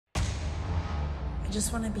I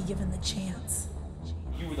just want to be given the chance.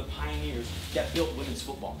 You were the pioneers that built women's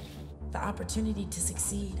football. The opportunity to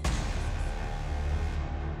succeed.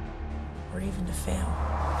 Or even to fail.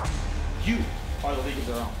 You are the league of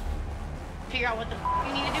their own. Figure out what the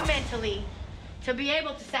you need to do mentally to be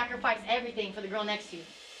able to sacrifice everything for the girl next to you.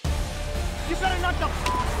 You better knock the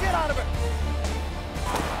shit out of her.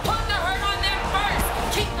 Put the hurt on them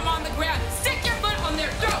first. Keep them on the ground. Stick your foot on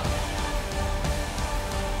their throat.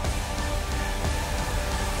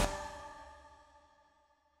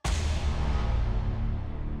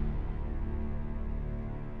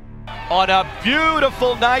 On a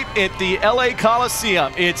beautiful night at the LA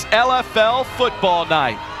Coliseum, it's LFL football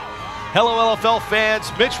night. Hello LFL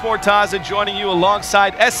fans, Mitch Mortaza joining you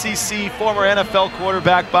alongside SEC former NFL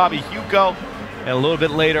quarterback Bobby Hugo, and a little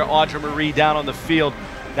bit later Audra Marie down on the field.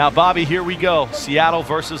 Now Bobby, here we go. Seattle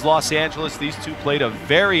versus Los Angeles. These two played a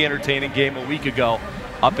very entertaining game a week ago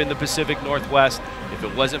up in the Pacific Northwest. If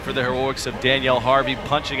it wasn't for the heroics of Danielle Harvey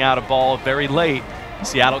punching out a ball very late,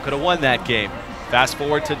 Seattle could have won that game. Fast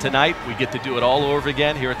forward to tonight, we get to do it all over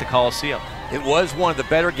again here at the Coliseum. It was one of the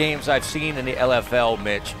better games I've seen in the LFL,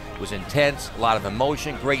 Mitch. It was intense, a lot of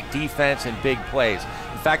emotion, great defense, and big plays.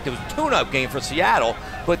 In fact, it was a tune-up game for Seattle,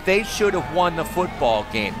 but they should have won the football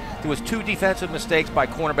game. There was 2 defensive mistakes by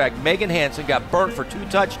cornerback Megan Hansen, got burnt for 2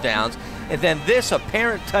 touchdowns, and then this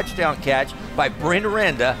apparent touchdown catch by Bryn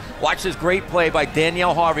Renda. Watch this great play by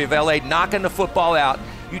Danielle Harvey of LA, knocking the football out.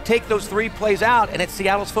 You take those 3 plays out, and it's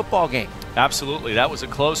Seattle's football game. Absolutely, that was a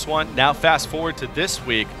close one. Now fast forward to this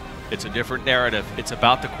week, it's a different narrative. It's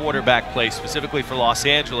about the quarterback play, specifically for Los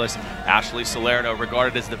Angeles. Ashley Salerno,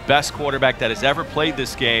 regarded as the best quarterback that has ever played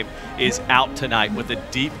this game, is out tonight with a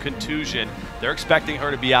deep contusion. They're expecting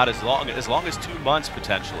her to be out as long as 2 months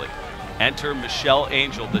potentially. Enter Michelle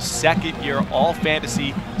Angel, the second-year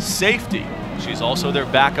all-fantasy safety. She's also their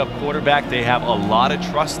backup quarterback. They have a lot of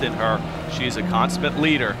trust in her. She's a consummate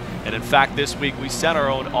leader. And in fact, this week we sent our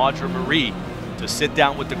own Audra Marie to sit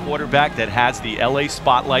down with the quarterback that has the LA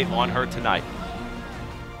spotlight on her tonight.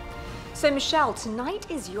 So Michelle, tonight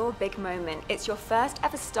is your big moment. It's your first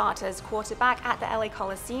ever start as quarterback at the LA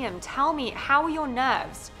Coliseum. Tell me, how are your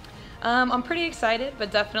nerves? I'm pretty excited,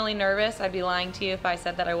 but definitely nervous. I'd be lying to you if I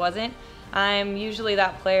said that I wasn't. I'm usually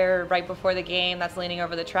that player right before the game that's leaning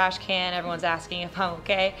over the trash can. Everyone's asking if I'm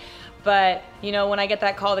okay. But, you know, when I get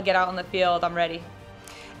that call to get out on the field, I'm ready.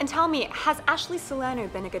 And tell me, has Ashley Salerno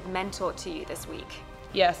been a good mentor to you this week?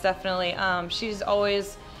 Yes, definitely. I've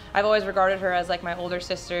always regarded her as like my older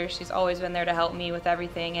sister. She's always been there to help me with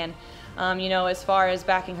everything. And, you know, as far as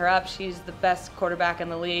backing her up, she's the best quarterback in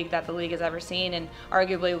the league that the league has ever seen, and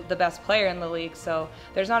arguably the best player in the league. So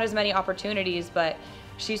there's not as many opportunities, but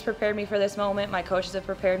she's prepared me for this moment. My coaches have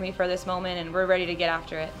prepared me for this moment, and we're ready to get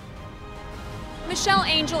after it. Michelle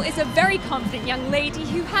Angel is a very confident young lady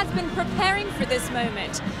who has been preparing for this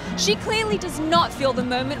moment. She clearly does not feel the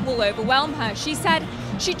moment will overwhelm her. She said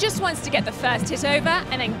she just wants to get the first hit over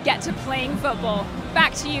and then get to playing football.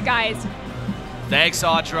 Back to you guys. Thanks,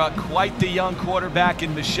 Audra. Quite the young quarterback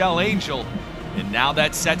in Michelle Angel. And now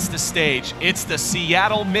that sets the stage. It's the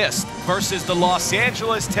Seattle Mist versus the Los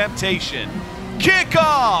Angeles Temptation.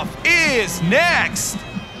 Kickoff is next.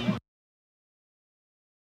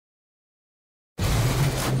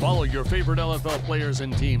 Follow your favorite LFL players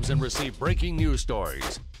and teams and receive breaking news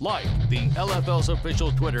stories. Like the LFL's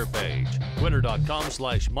official Twitter page,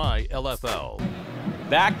 twitter.com/mylfl.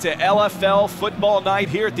 Back to LFL football night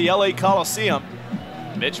here at the LA Coliseum.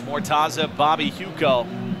 Mitch Mortaza, Bobby Hugo.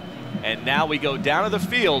 And now we go down to the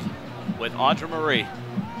field with Audra Marie.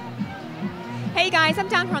 Hey guys, I'm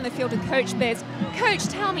down here on the field with Coach Biz. Coach,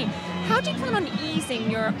 tell me, how do you plan on easing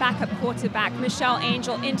your backup quarterback, Michelle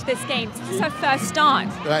Angel, into this game? This is her first start.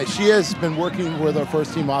 Right, she has been working with our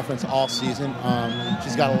first team offense all season.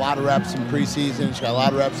 She's got a lot of reps in preseason. She's got a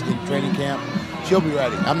lot of reps in training camp. She'll be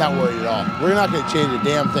ready. I'm not worried at all. We're not going to change a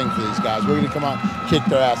damn thing for these guys. We're going to come out and kick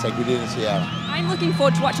their ass like we did in Seattle. I'm looking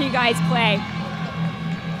forward to watching you guys play.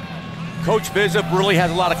 Coach Bishop really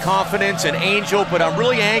has a lot of confidence in Angel, but I'm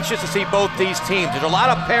really anxious to see both these teams. There's a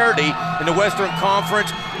lot of parity in the Western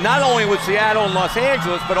Conference, not only with Seattle and Los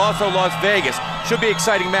Angeles, but also Las Vegas. Should be an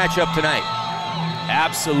exciting matchup tonight.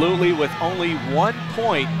 Absolutely, with only 1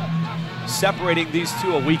 point separating these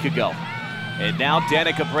two a week ago. And now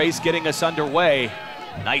Danica Brace getting us underway.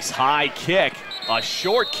 Nice high kick, a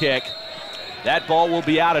short kick. That ball will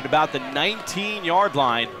be out at about the 19-yard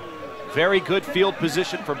line. Very good field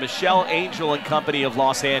position for Michelle Angel and company of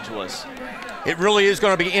Los Angeles. It really is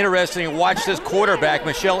going to be interesting to watch this quarterback,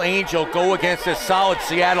 Michelle Angel, go against this solid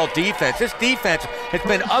Seattle defense. This defense has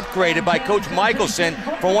been upgraded by Coach Michelson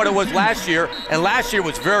from what it was last year, and last year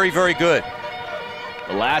was very, very good.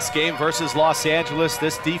 The last game versus Los Angeles,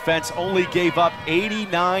 this defense only gave up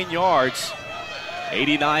 89 yards.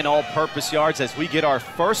 89 all-purpose yards as we get our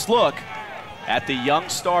first look at the young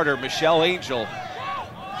starter, Michelle Angel.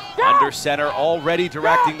 Under center, already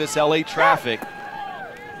directing this LA traffic.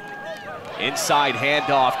 Inside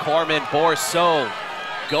handoff, Carmen Bourseau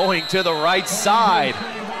going to the right side.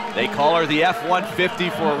 They call her the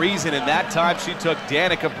F-150 for a reason, and that time she took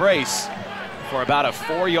Danica Brace for about a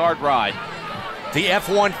 4-yard ride. The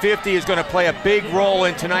F-150 is going to play a big role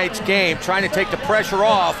in tonight's game, trying to take the pressure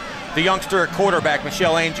off the youngster at quarterback,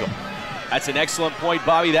 Michelle Angel. That's an excellent point,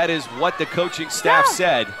 Bobby. That is what the coaching staff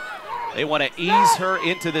said. They want to ease her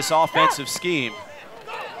into this offensive scheme.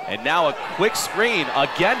 And now a quick screen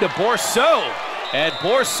again to Bourseau. And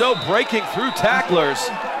Bourseau breaking through tacklers,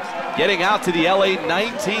 getting out to the LA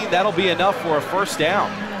 19. That'll be enough for a first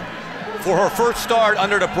down. For her first start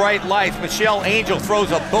under the bright lights, Michelle Angel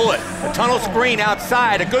throws a bullet. A tunnel screen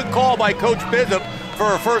outside. A good call by Coach Bishop for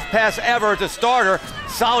her first pass ever as a starter.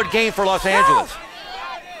 Solid game for Los Angeles.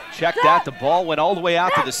 Check that. The ball went all the way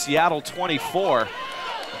out to the Seattle 24.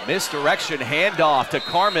 Misdirection handoff to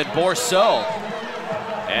Carmen Bourseau.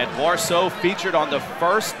 And Bourseau featured on the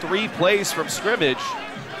first 3 plays from scrimmage.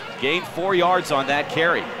 Gained 4 yards on that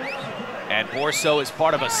carry. And Bourseau is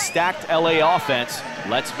part of a stacked LA offense.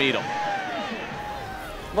 Let's meet them.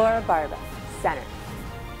 Laura Barba, center.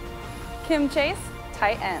 Kim Chase,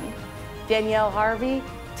 tight end. Danielle Harvey,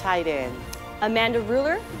 tight end. Amanda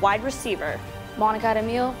Ruler, wide receiver. Monica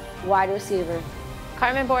Demille, wide receiver.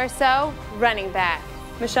 Carmen Bourseau, running back.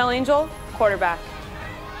 Michelle Angel, quarterback.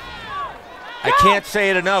 I can't say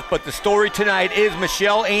it enough, but the story tonight is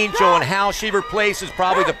Michelle Angel and how she replaces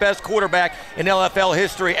probably the best quarterback in LFL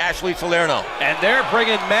history, Ashley Salerno. And they're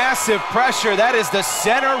bringing massive pressure. That is the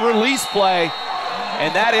center release play,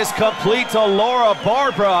 and that is complete to Laura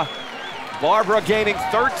Barbara. Barbara gaining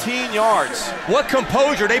 13 yards. What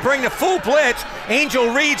composure. They bring the full blitz.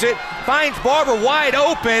 Angel reads it, finds Barbara wide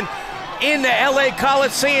open in the LA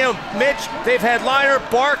Coliseum. Mitch, they've had Liner,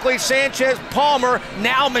 Barkley, Sanchez, Palmer,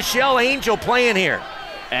 now Michelle Angel playing here.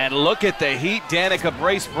 And look at the heat Danica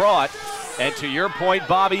Brace brought. And to your point,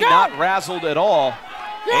 Bobby, not razzled at all.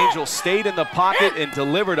 Angel stayed in the pocket and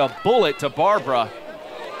delivered a bullet to Barbara.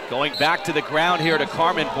 Going back to the ground here to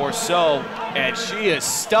Carmen Bourseau, and she is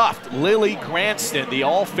stuffed. Lily Granston, the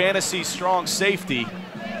all-fantasy strong safety.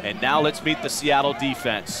 And now let's meet the Seattle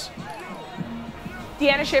defense.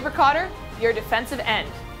 Deanna Shaver-Cotter, your defensive end.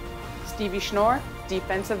 Stevie Schnorr,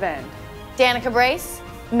 defensive end. Danica Brace,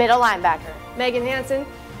 middle linebacker. Megan Hansen,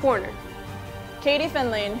 corner. Katie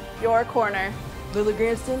Finley, your corner. Lily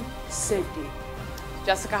Granston, safety.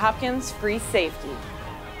 Jessica Hopkins, free safety.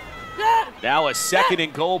 Now a 2nd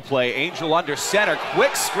and goal play. Angel under center.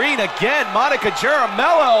 Quick screen again. Monica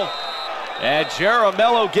Jaramello. And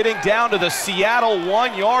Jaramello getting down to the Seattle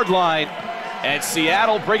 1-yard line. And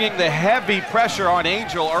Seattle bringing the heavy pressure on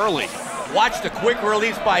Angel early. Watch the quick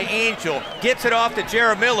release by Angel. Gets it off to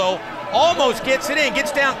Jaramello. Almost gets it in.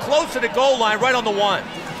 Gets down close to the goal line, right on the 1.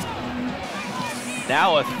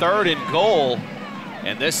 Now a 3rd and goal.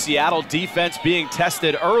 And this Seattle defense being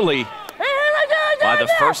tested early by the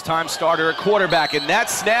first-time starter at quarterback. And that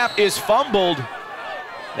snap is fumbled.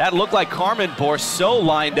 That looked like Carmen Bourseau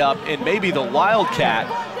lined up in maybe the Wildcat.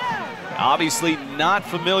 Obviously not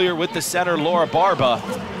familiar with the center, Laura Barba.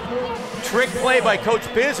 Trick play by Coach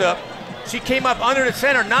Bishop. She came up under the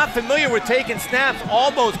center, not familiar with taking snaps,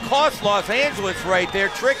 almost cost Los Angeles right there.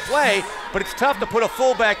 Trick play, but it's tough to put a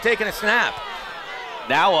fullback taking a snap.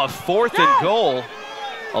 Now a 4th and goal.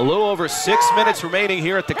 A little over 6 minutes remaining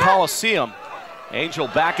here at the Coliseum. Angel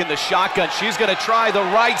back in the shotgun. She's going to try the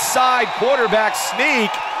right side quarterback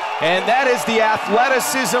sneak. And that is the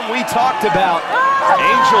athleticism we talked about.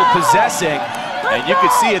 Angel possessing. And you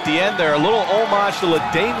can see at the end there a little homage to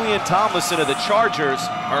LaDainian Tomlinson of the Chargers,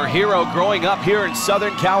 her hero growing up here in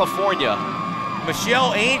Southern California.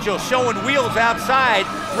 Michelle Angel showing wheels outside,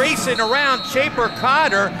 racing around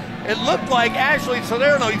Shaper-Cotter. It looked like Ashley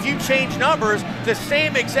Salerno, if you change numbers, the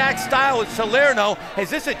same exact style as Salerno.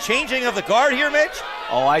 Is this a changing of the guard here, Mitch?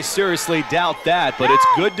 Oh, I seriously doubt that, but it's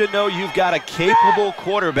good to know you've got a capable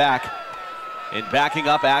quarterback in backing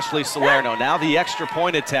up Ashley Salerno. Now the extra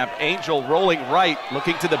point attempt. Angel rolling right,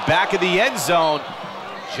 looking to the back of the end zone.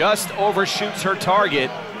 Just overshoots her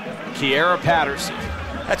target, Kiera Patterson.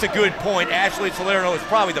 That's a good point. Ashley Salerno is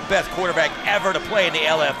probably the best quarterback ever to play in the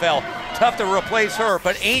LFL. Tough to replace her,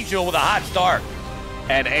 but Angel with a hot start.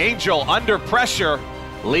 And Angel under pressure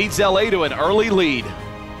leads LA to an early lead.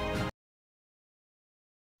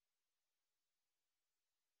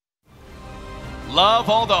 Love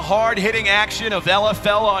all the hard-hitting action of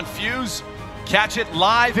LFL on Fuse? Catch it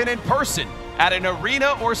live and in person at an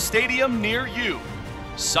arena or stadium near you.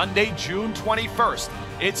 Sunday, June 21st.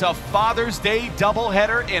 It's a Father's Day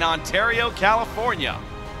doubleheader in Ontario, California.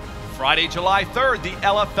 Friday, July 3rd, the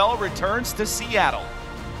LFL returns to Seattle.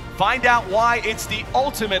 Find out why it's the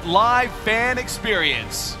ultimate live fan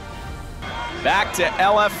experience. Back to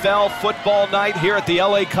LFL football night here at the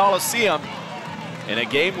LA Coliseum in a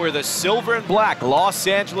game where the silver and black Los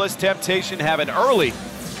Angeles Temptation have an early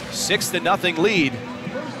 6-0 lead.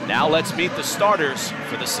 Now let's meet the starters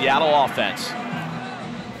for the Seattle offense.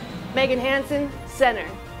 Megan Hansen, center.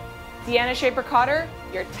 Deanna Shaper-Cotter,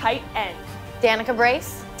 your tight end. Danica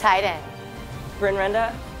Brace, tight end. Bryn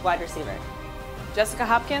Renda, wide receiver. Jessica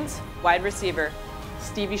Hopkins, wide receiver.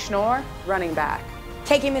 Stevie Schnorr, running back.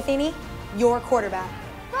 KK Matheny, your quarterback.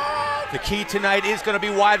 The key tonight is going to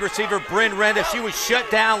be wide receiver Bryn Renda. She was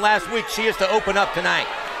shut down last week. She is to open up tonight.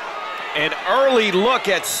 An early look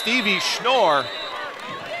at Stevie Schnorr.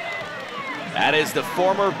 That is the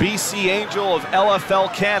former BC Angel of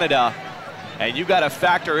LFL Canada. And you got to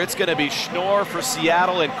factor it's going to be Schnorr for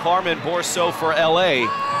Seattle and Carmen Borso for LA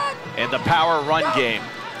in the power run game.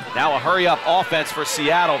 Now a hurry-up offense for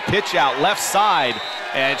Seattle. Pitch out left side.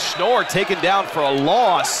 And Schnorr taken down for a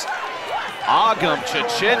loss. Agam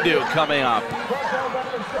Chichindu coming up.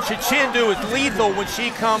 Chichindu is lethal when she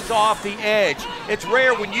comes off the edge. It's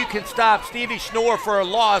rare when you can stop Stevie Schnorr for a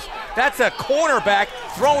loss. That's a cornerback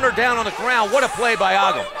throwing her down on the ground. What a play by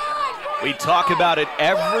Agam. We talk about it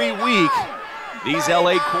every week. These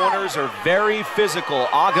LA corners are very physical.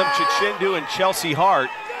 Agam Chichindu and Chelsea Hart.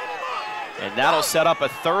 And that'll set up a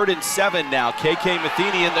 3rd and 7 now. KK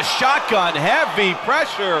Matheny in the shotgun, heavy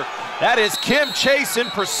pressure. That is Kim Chase in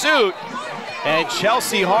pursuit. And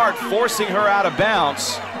Chelsea Hart forcing her out of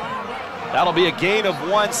bounds. That'll be a gain of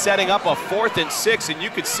 1, setting up a 4th and 6. And you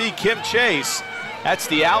can see Kim Chase, that's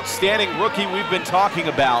the outstanding rookie we've been talking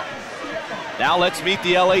about. Now let's meet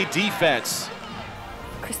the LA defense.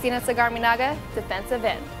 Christina Sagarminaga, defensive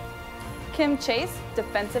end. Kim Chase,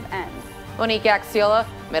 defensive end. Monique Axiola,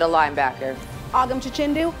 middle linebacker. Agam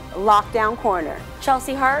Chichindu, lockdown corner.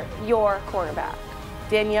 Chelsea Hart, your cornerback.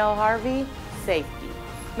 Danielle Harvey, safety.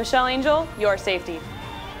 Michelle Angel, your safety.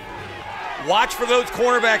 Watch for those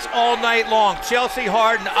cornerbacks all night long. Chelsea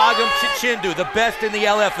Hart and Agam Chichindu, the best in the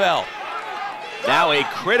LFL. Now a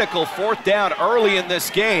critical 4th down early in this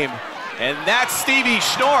game. And that's Stevie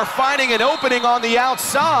Schnorr finding an opening on the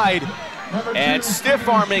outside and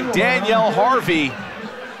stiff-arming Danielle Harvey.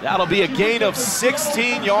 That'll be a gain of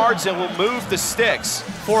 16 yards and will move the sticks.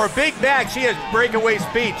 For a big back, she has breakaway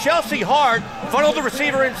speed. Chelsea Hart funneled the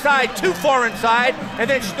receiver inside, too far inside, and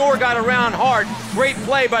then Schnorr got around Hart. Great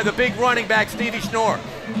play by the big running back, Stevie Schnorr.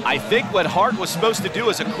 I think what Hart was supposed to do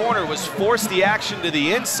as a corner was force the action to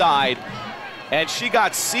the inside, and she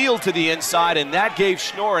got sealed to the inside, and that gave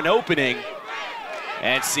Schnorr an opening.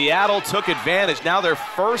 And Seattle took advantage. Now they're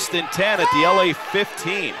 1st and 10 at the LA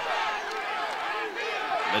 15.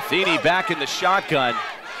 Matheny back in the shotgun,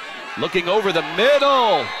 looking over the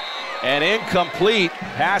middle, and incomplete.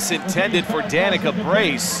 Pass intended for Danica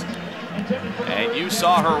Brace. And you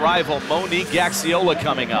saw her rival Monique Gaxiola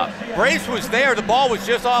coming up. Brace was there, the ball was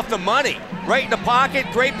just off the money. Right in the pocket,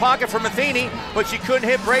 great pocket for Matheny, but she couldn't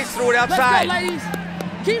hit Brace, threw it outside. Let's go, ladies.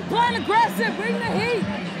 Keep playing aggressive, bring the heat.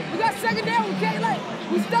 We got 2nd down, we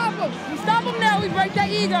can't we stop them. We stop them now, we break that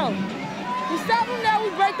ego. We stop them now,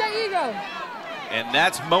 we break that ego. And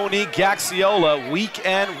that's Monique Gaxiola, week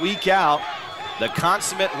in, week out, the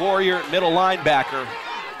consummate warrior middle linebacker.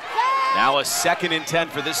 Now a 2nd and 10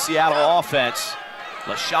 for this Seattle offense.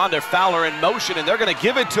 LaShonda Fowler in motion, and they're going to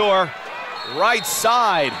give it to her right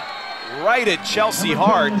side, right at Chelsea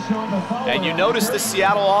Hart. And you notice the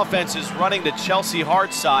Seattle offense is running to Chelsea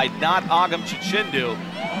Hart's side, not Agam Chichindu.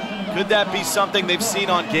 Could that be something they've seen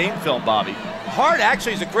on game film, Bobby? Hart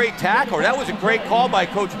actually is a great tackler. That was a great call by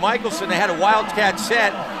Coach Michelson. They had a Wildcat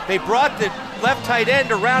set. They brought the left tight end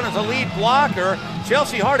around as a lead blocker.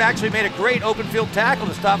 Chelsea Hart actually made a great open field tackle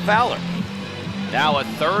to stop Fowler. Now a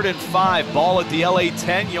 3rd and 5, ball at the LA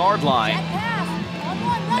 10-yard line.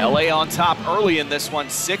 LA on top early in this one,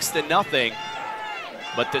 6-0.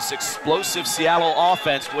 But this explosive Seattle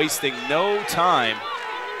offense wasting no time.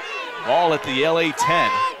 Ball at the LA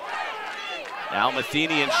 10. Now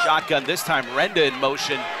Matheny in shotgun, this time Renda in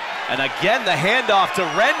motion. And again the handoff to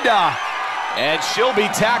Renda. And she'll be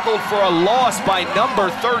tackled for a loss by number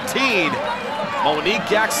 13, Monique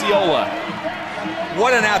Gaxiola.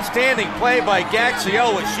 What an outstanding play by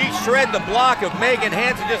Gaxiola. She shredded the block of Megan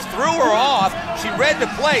Hansen, just threw her off. She read the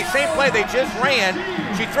play, same play they just ran.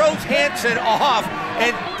 She throws Hansen off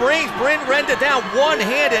and brings Bryn Renda down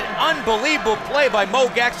one-handed. Unbelievable play by Mo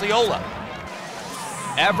Gaxiola.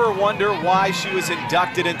 Ever wonder why she was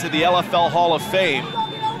inducted into the LFL Hall of Fame?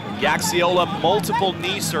 Gaxiola, multiple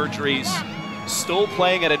knee surgeries, still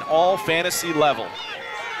playing at an all-fantasy level.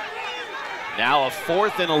 Now a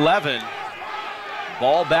 4th and 11.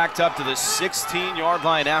 Ball backed up to the 16-yard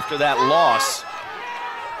line after that loss.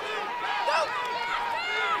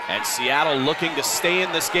 And Seattle looking to stay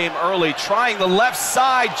in this game early, trying the left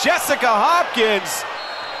side, Jessica Hopkins.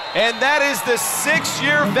 And that is the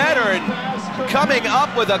 6-year veteran coming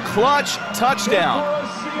up with a clutch touchdown.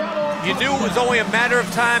 You knew it was only a matter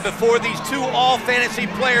of time before these two all-fantasy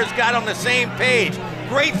players got on the same page.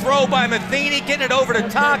 Great throw by Matheny, getting it over the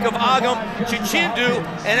top of Agam Chichindu,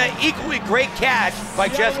 and an equally great catch by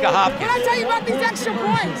Jessica Hopkins. What I tell you about these extra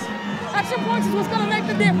points? Extra points is what's going to make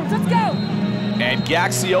the difference. Let's go. And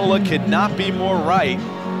Gaxiola could not be more right.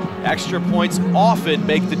 Extra points often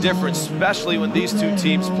make the difference, especially when these two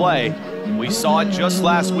teams play. We saw it just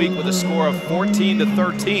last week with a score of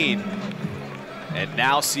 14-13. And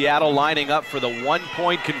now Seattle lining up for the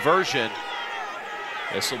 1-point conversion.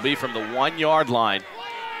 This will be from the 1-yard line.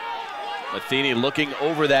 Matheny looking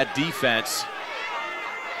over that defense.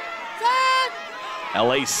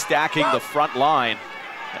 LA stacking the front line.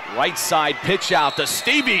 That right side pitch out to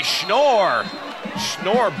Stevie Schnorr.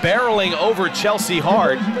 Schnorr barreling over Chelsea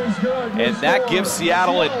Hart. And that gives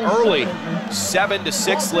Seattle an early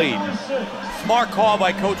 7-6 lead. Smart call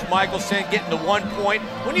by Coach Michelson, getting the 1 point.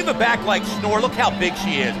 When you have a back like Schnorr, look how big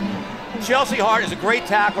she is. Chelsea Hart is a great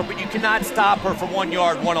tackler, but you cannot stop her from 1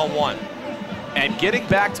 yard one-on-one. And getting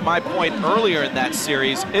back to my point earlier in that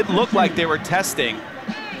series, it looked like they were testing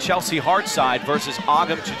Chelsea Hart's side versus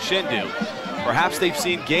Agam Chichindu. Perhaps they've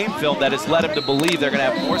seen game film that has led them to believe they're going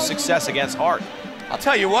to have more success against Hart. I'll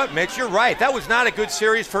tell you what, Mitch, you're right. That was not a good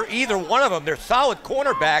series for either one of them. They're solid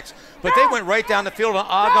cornerbacks, but they went right down the field on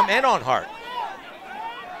Agam and on Hart.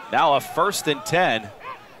 Now a 1st and 10.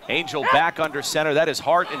 Angel back under center. That is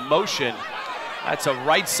Hart in motion. That's a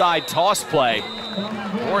right side toss play.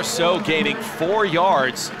 Morceau gaining 4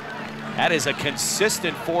 yards. That is a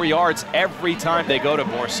consistent 4 yards every time they go to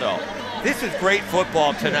Morceau. This is great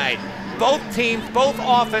football tonight. Both teams, both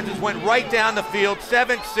offenses went right down the field,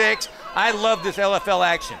 7-6. I love this LFL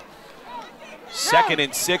action. 2nd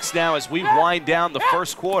and 6 now as we wind down the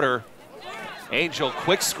first quarter. Angel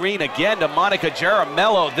quick screen again to Monica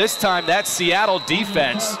Jaramello. This time that's Seattle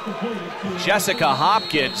defense. Jessica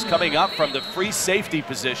Hopkins coming up from the free safety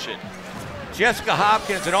position. Jessica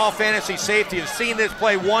Hopkins, an all-fantasy safety, has seen this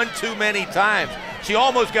play one too many times. She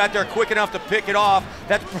almost got there quick enough to pick it off.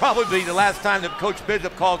 That's probably the last time that Coach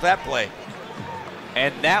Bishop calls that play.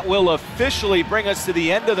 And that will officially bring us to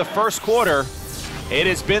the end of the first quarter. It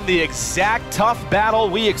has been the exact tough battle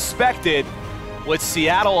we expected, with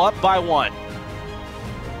Seattle up by 1.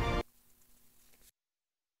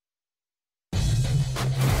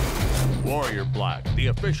 Warrior Black, the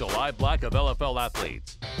official eye black of LFL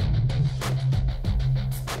athletes.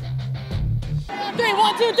 3,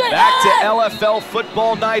 1, 2, 3. Back to LFL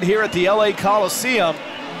football night here at the LA Coliseum.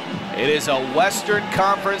 It is a Western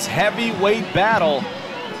Conference heavyweight battle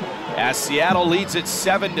as Seattle leads it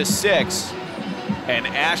 7-6. And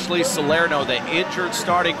Ashley Salerno, the injured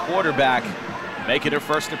starting quarterback, making her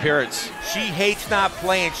first appearance. She hates not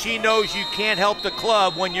playing. She knows you can't help the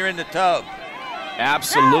club when you're in the tub.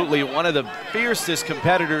 Absolutely one of the fiercest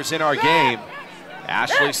competitors in our game.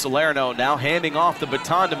 Ashley Salerno now handing off the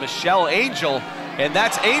baton to Michelle Angel, and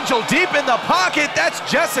that's Angel deep in the pocket. That's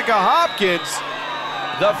Jessica Hopkins,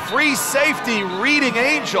 the free safety reading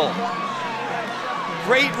Angel.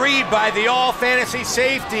 Great read by the all-fantasy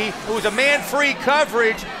safety. It was a man-free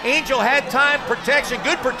coverage. Angel had time, protection,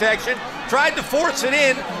 good protection, tried to force it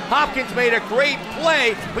in. Hopkins made a great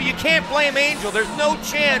play, but you can't blame Angel. There's no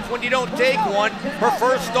chance when you don't take one. Her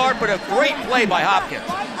first start, but a great play by Hopkins.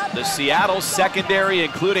 The Seattle secondary,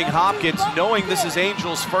 including Hopkins, knowing this is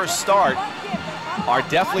Angel's first start, are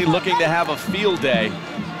definitely looking to have a field day.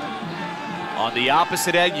 On the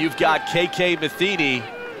opposite end, you've got KK Matheny,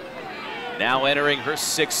 now entering her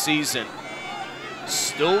 6th season.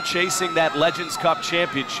 Still chasing that Legends Cup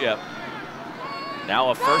championship.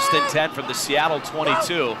 Now a 1st and 10 from the Seattle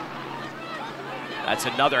 22. That's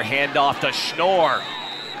another handoff to Schnorr.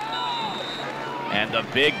 And the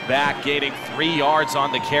big back gaining 3 yards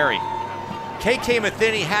on the carry. KK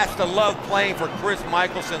Matheny has to love playing for Chris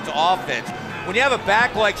Michelson's offense. When you have a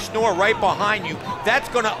back like Schnorr right behind you, that's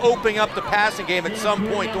going to open up the passing game at some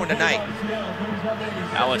point during the night.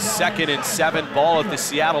 Now a 2nd and 7, ball at the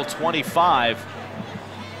Seattle 25.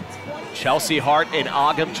 Chelsea Hart and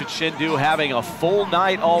Agam Chichindu having a full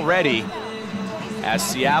night already, as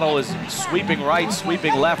Seattle is sweeping right,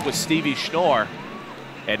 sweeping left with Stevie Schnorr.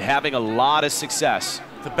 and having a lot of success.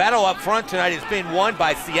 The battle up front tonight has been won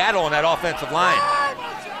by Seattle on that offensive line.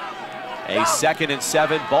 A 2nd and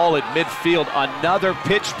 7, ball at midfield. Another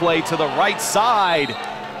pitch play to the right side.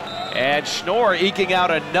 And Schnorr eking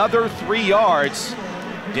out another 3 yards.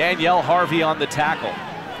 Danielle Harvey on the tackle.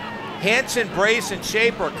 Hanson, Brace, and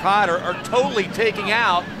Shaper Cotter are totally taking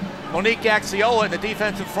out Monique Gaxiola in the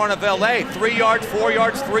defensive front of LA. 3 yards, 4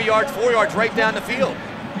 yards, 3 yards, 4 yards, right down the field.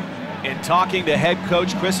 In talking to head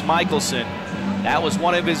coach Chris Michelson, that was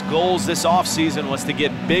one of his goals this offseason, was to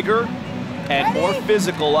get bigger and more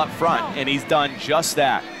physical up front, and he's done just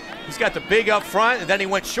that. He's got the big up front, and then he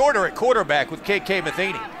went shorter at quarterback with KK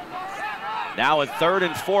Matheny. Now a 3rd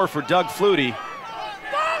and 4 for Doug Flutie.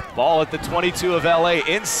 Ball at the 22 of LA.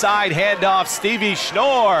 Inside handoff, Stevie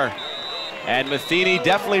Schnorr. And Matheny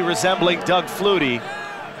definitely resembling Doug Flutie.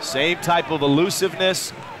 Same type of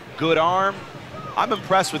elusiveness, good arm. I'm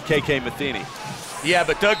impressed with KK Matheny. Yeah,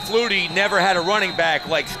 but Doug Flutie never had a running back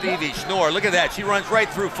like Stevie Schnorr. Look at that, she runs right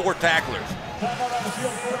through 4 tacklers.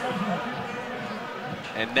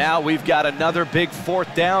 And now we've got another big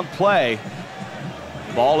 4th down play.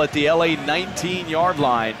 Ball at the LA 19-yard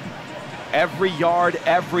line. Every yard,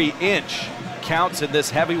 every inch counts in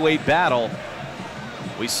this heavyweight battle.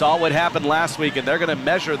 We saw what happened last week, and they're going to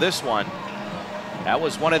measure this one. That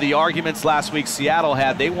was one of the arguments last week Seattle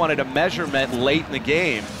had. They wanted a measurement late in the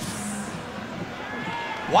game.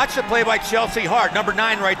 Watch the play by Chelsea Hart, number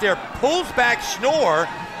 9 right there. Pulls back Schnorr,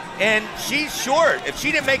 and she's short. If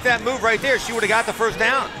she didn't make that move right there, she would have got the 1st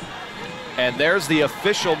down. And there's the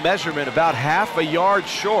official measurement, about half a yard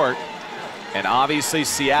short. And obviously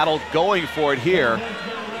Seattle going for it here.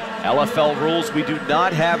 LFL rules, we do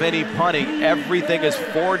not have any punting. Everything is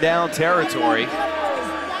 4 down territory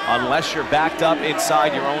unless you're backed up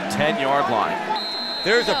inside your own 10-yard line.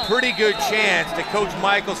 There's a pretty good chance that Coach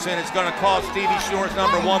Michelson is going to call Stevie Schnorr's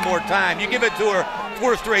number one more time. You give it to her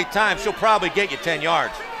 4 straight times, she'll probably get you 10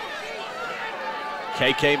 yards.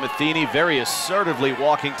 KK Matheny very assertively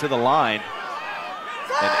walking to the line.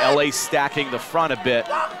 And LA stacking the front a bit.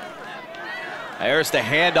 There's the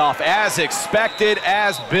handoff as expected,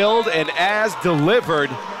 as billed, and as delivered.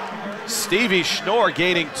 Stevie Schnorr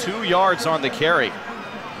gaining 2 yards on the carry.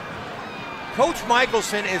 Coach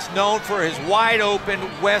Michelson is known for his wide open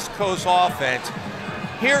West Coast offense.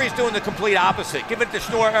 Here he's doing the complete opposite. Give it to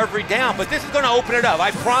Schnorr every down, but this is going to open it up. I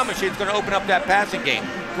promise you it's going to open up that passing game.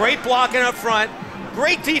 Great blocking up front,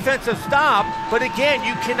 great defensive stop, but again,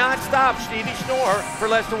 you cannot stop Stevie Schnorr for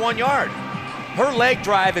less than 1 yard. Her leg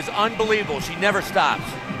drive is unbelievable. She never stops.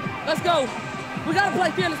 Let's go. We got to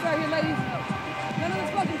play fearless right here, ladies. None of this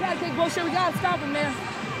fucking pancake bullshit. We got to stop him, man.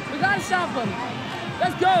 We got to stop him.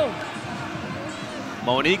 Let's go.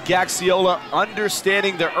 Monique Gaxiola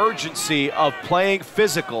understanding the urgency of playing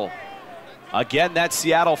physical. Again, that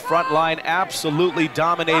Seattle front line absolutely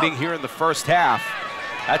dominating here in the first half.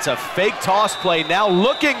 That's a fake toss play. Now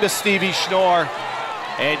looking to Stevie Schnorr.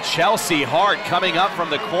 And Chelsea Hart coming up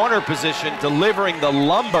from the corner position, delivering the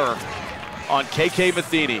lumber on KK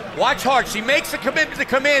Matheny. Watch Hart, she makes the commitment to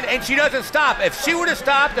come in and she doesn't stop. If she would have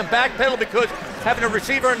stopped and backpedaled because having a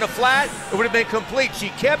receiver in the flat, it would have been complete. She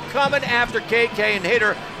kept coming after KK and hit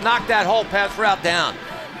her, knocked that whole pass route down.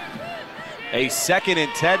 A 2nd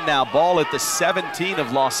and 10 now, ball at the 17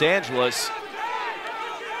 of Los Angeles.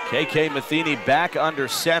 KK Matheny back under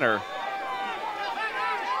center.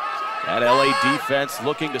 That LA defense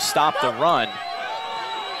looking to stop the run.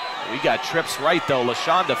 We got trips right though,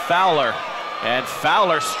 LaShonda Fowler. And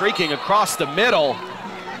Fowler streaking across the middle.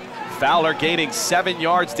 Fowler gaining 7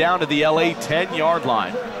 yards down to the LA 10-yard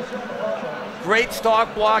line. Great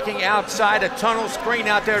stalk blocking outside, a tunnel screen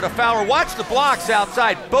out there to Fowler. Watch the blocks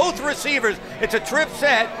outside, both receivers. It's a trip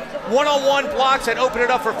set, one-on-one blocks that open it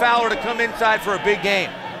up for Fowler to come inside for a big game.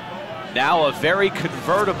 Now a very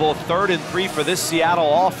convertible 3rd and 3 for this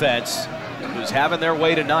Seattle offense, who's having their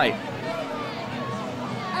way tonight.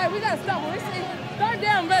 Hey, we got to stop him. 3rd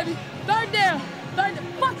down, baby. 3rd down. 3rd down.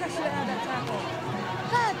 Fuck, I should have had that tackle.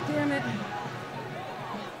 God damn it.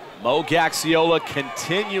 Mo Gaxiola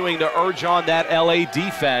continuing to urge on that LA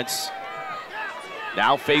defense.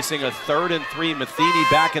 Now facing a 3rd and 3, Matheny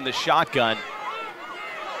back in the shotgun.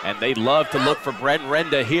 And they love to look for Brent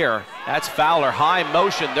Renda here. That's Fowler, high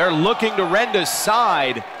motion. They're looking to Renda's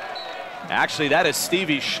side. Actually, that is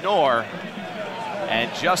Stevie Schnorr.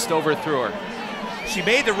 And just overthrew her. She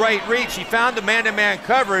made the right read. She found the man-to-man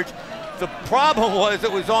coverage. The problem was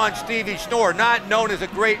it was on Stevie Schnorr, not known as a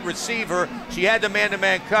great receiver. She had the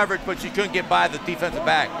man-to-man coverage, but she couldn't get by the defensive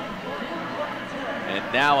back. And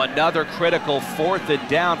now another critical 4th and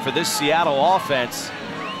down for this Seattle offense.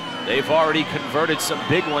 They've already converted some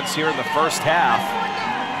big ones here in the first half.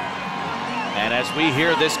 And as we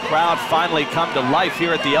hear this crowd finally come to life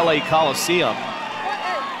here at the LA Coliseum,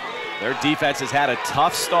 their defense has had a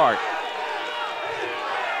tough start.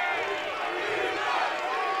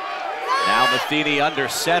 Now Matheny under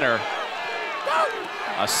center.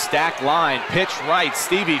 A stacked line, pitch right,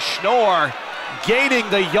 Stevie Schnorr gaining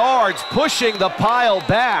the yards, pushing the pile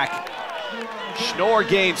back. Schnorr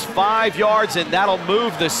gains 5 yards, and that'll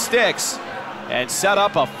move the sticks and set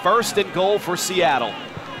up a 1st and goal for Seattle.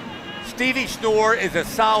 Stevie Schnorr is a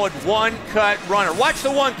solid one-cut runner. Watch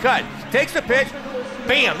the one cut. Takes the pitch,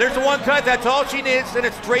 bam, there's the one cut. That's all she needs, and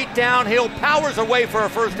it's straight downhill. Powers away for a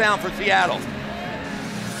 1st down for Seattle.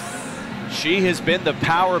 She has been the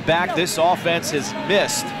power back this offense has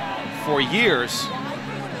missed for years.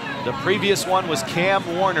 The previous one was Cam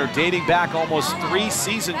Warner, dating back almost 3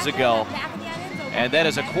 seasons ago. And then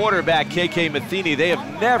as a quarterback, KK Matheny, they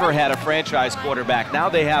have never had a franchise quarterback. Now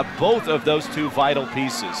they have both of those 2 vital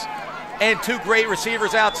pieces. And 2 great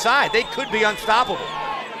receivers outside. They could be unstoppable.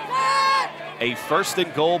 A 1st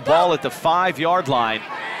and goal, ball at the 5-yard line.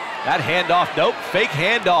 That handoff, nope, fake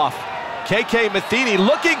handoff. KK Matheny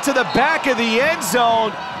looking to the back of the end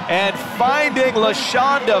zone and finding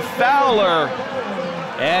LaShonda Fowler.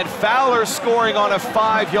 And Fowler scoring on a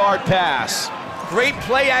 5-yard pass. Great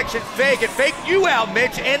play action fake. It faked you out,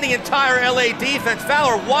 Mitch, and the entire LA defense.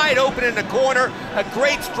 Fowler wide open in the corner. A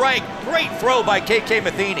great strike. Great throw by KK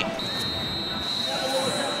Matheny.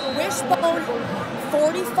 Wishbone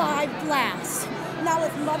 45 glass. Now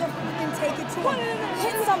let's motherfucking take it to him.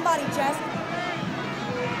 Hit somebody, Jess.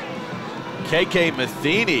 KK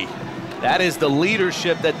Matheny, that is the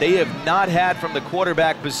leadership that they have not had from the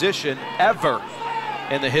quarterback position ever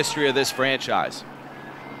in the history of this franchise.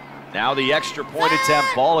 Now the extra point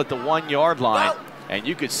attempt, ball at the 1-yard line. And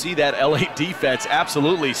you could see that LA defense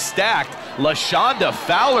absolutely stacked. LaShonda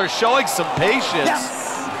Fowler showing some patience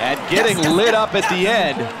and getting lit up at the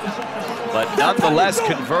end. But nonetheless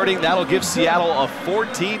converting, that'll give Seattle a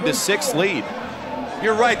 14-6 lead.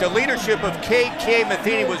 You're right, the leadership of KK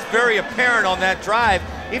Matheny was very apparent on that drive.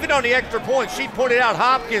 Even on the extra point, she pointed out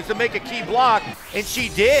Hopkins to make a key block, and she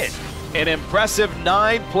did. An impressive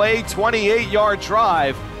 9-play, 28-yard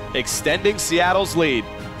drive, extending Seattle's lead.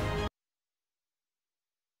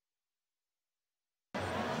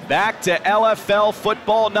 Back to LFL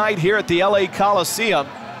football night here at the LA Coliseum.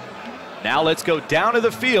 Now let's go down to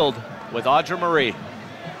the field with Audra Marie.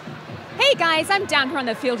 Hey guys, I'm down here on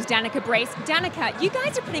the field with Danica Brace. Danica, you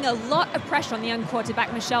guys are putting a lot of pressure on the young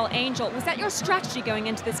quarterback, Michelle Angel. Was that your strategy going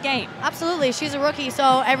into this game? Absolutely. She's a rookie,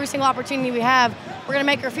 so every single opportunity we have, we're going to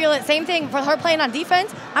make her feel it. Same thing for her playing on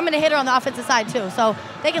defense. I'm going to hit her on the offensive side too. So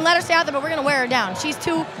they can let her stay out there, but we're going to wear her down. She's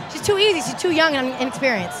too easy. She's too young and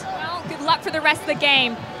inexperienced. Well, good luck for the rest of the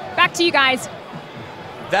game. Back to you guys.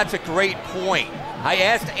 That's a great point. I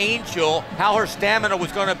asked Angel how her stamina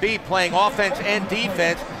was going to be playing offense and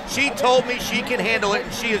defense. She told me she can handle it,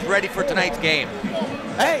 and she is ready for tonight's game.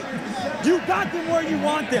 Hey, you got them where you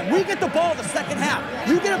want them. We get the ball the second half.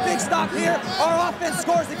 You get a big stop here, our offense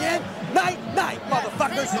scores again. Night,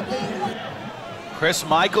 motherfuckers. Chris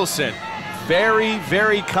Michelson, very,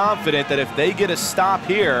 very confident that if they get a stop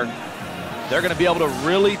here, they're going to be able to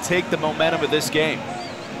really take the momentum of this game.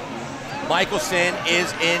 Michelson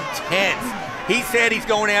is intense. He said he's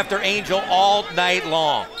going after Angel all night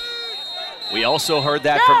long. We also heard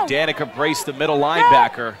that from Danica Brace, the middle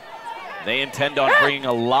linebacker. They intend on bringing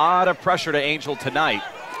a lot of pressure to Angel tonight.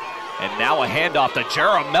 And now a handoff to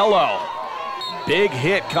Jaramello. Big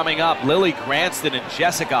hit coming up, Lily Granston and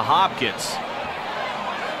Jessica Hopkins.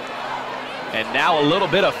 And now a little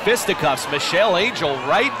bit of fisticuffs. Michelle Angel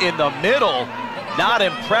right in the middle. Not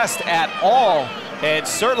impressed at all, and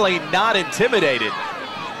certainly not intimidated.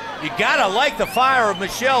 You gotta like the fire of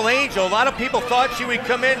Michelle Angel. A lot of people thought she would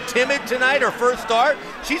come in timid tonight, her first start.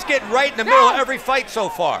 She's getting right in the middle of every fight so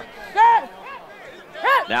far.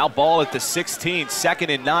 Now ball at the 16,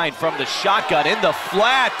 2nd and 9 from the shotgun in the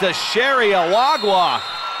flat to Sherry Awagwa.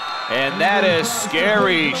 And that is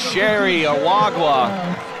scary Sherry Awagwa.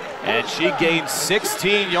 And she gained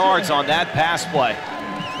 16 yards on that pass play.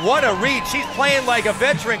 What a read. She's playing like a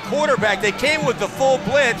veteran quarterback. They came with the full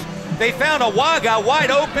blitz. They found Awaga wide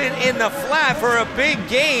open in the flat for a big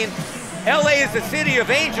gain. LA is the city of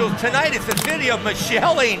angels. Tonight it's the city of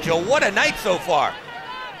Michelle Angel. What a night so far.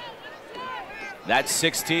 That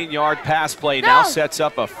 16-yard pass play now sets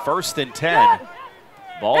up a 1st and 10.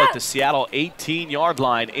 Ball at the Seattle 18-yard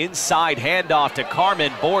line. Inside handoff to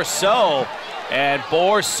Carmen Bourseau. And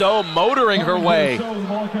Bourseau motoring her way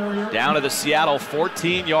down to the Seattle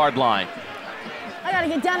 14-yard line. I gotta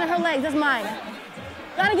get down on her legs, that's mine.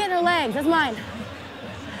 Gotta get in her legs, that's mine.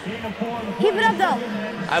 Keep it up, though.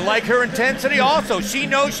 I like her intensity also. She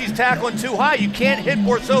knows she's tackling too high. You can't hit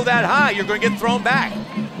Bourseau that high. You're going to get thrown back.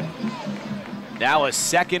 Now a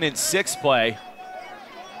 2nd and 6 play.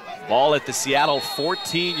 Ball at the Seattle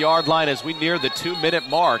 14-yard line as we near the 2-minute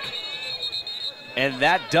mark. And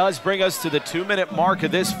that does bring us to the 2-minute mark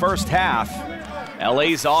of this first half.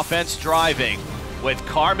 LA's offense driving with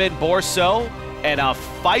Carmen Bourseau and a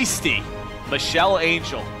feisty Michelle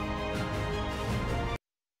Angel.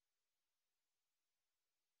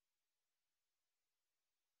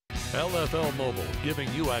 LFL Mobile, giving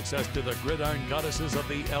you access to the gridiron goddesses of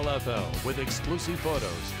the LFL with exclusive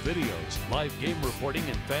photos, videos, live game reporting,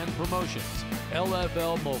 and fan promotions.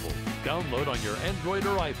 LFL Mobile. Download on your Android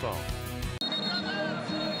or iPhone.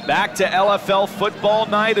 Back to LFL football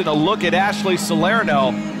night and a look at Ashley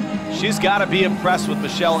Salerno. She's got to be impressed with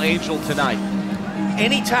Michelle Angel tonight.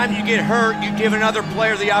 Anytime you get hurt, you give another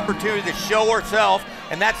player the opportunity to show herself,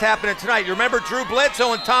 and that's happening tonight. You remember Drew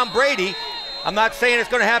Bledsoe and Tom Brady. I'm not saying it's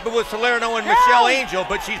going to happen with Salerno and Michelle Angel,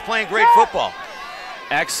 but she's playing great football.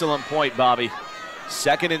 Excellent point, Bobby.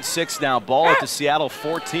 2nd and 6 now. Ball at the Seattle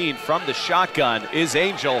 14 from the shotgun is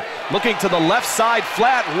Angel. Looking to the left side,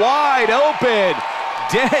 flat, wide open.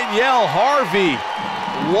 Danielle Harvey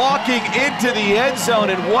walking into the end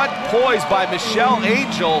zone, and what poise by Michelle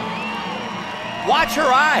Angel. Watch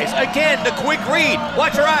her eyes. Again, the quick read.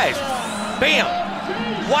 Watch her eyes. Bam.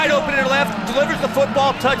 Wide open to the left, delivers the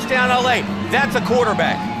football, touchdown LA. That's a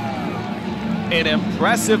quarterback. An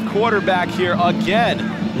impressive quarterback here again,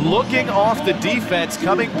 looking off the defense,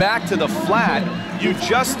 coming back to the flat. You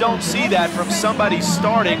just don't see that from somebody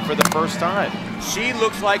starting for the first time. She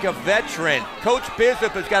looks like a veteran. Coach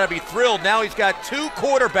Bishop has got to be thrilled. Now he's got 2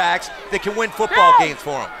 quarterbacks that can win football games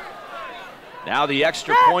for him. Now the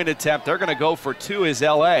extra point attempt, they're going to go for 2 is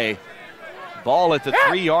LA. Ball at the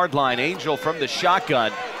 3-yard line. Angel from the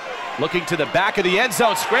shotgun. Looking to the back of the end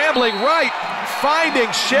zone. Scrambling right.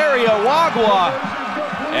 Finding Sherry Awagwa.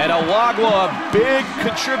 And Awagwa, a big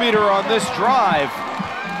contributor on this drive.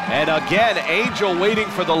 And again, Angel waiting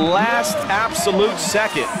for the last absolute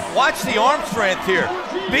second. Watch the arm strength here.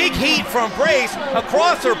 Big heat from Brace.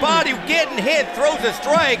 Across her body, getting hit. Throws a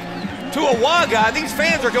strike to Awaga. These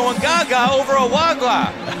fans are going gaga over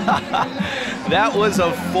Awaga. That was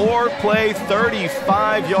a 4-play,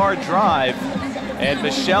 35-yard drive. And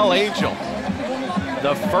Michelle Angel,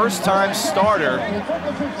 the first-time starter,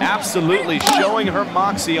 absolutely showing her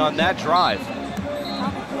moxie on that drive.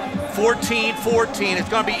 14-14. It's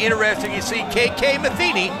going to be interesting. You see KK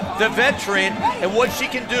Matheny, the veteran, and what she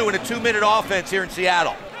can do in a 2-minute offense here in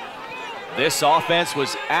Seattle. This offense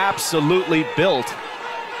was absolutely built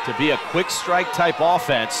to be a quick strike type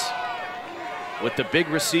offense with the big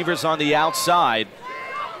receivers on the outside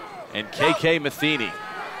and KK Matheny.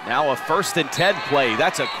 Now a 1st and 10 play.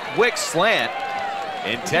 That's a quick slant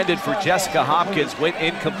intended for Jessica Hopkins, went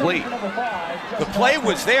incomplete. The play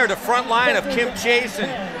was there. The front line of Kim Chase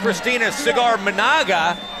and Christina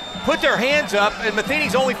Cigar-Managa put their hands up, and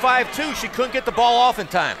Matheny's only 5'2". She couldn't get the ball off in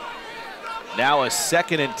time. Now a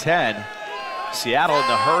 2nd and 10. Seattle in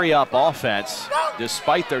the hurry-up offense,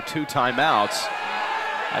 despite their 2 timeouts.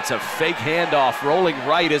 That's a fake handoff, rolling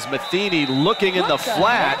right as Matheny looking in the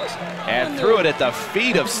flat and threw it at the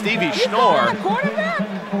feet of Stevie Schnorr.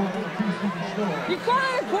 You call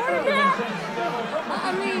it a quarterback?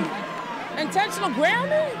 I mean, intentional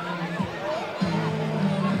grounding?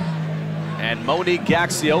 And Monique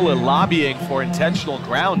Gaxiola lobbying for intentional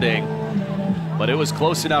grounding, but it was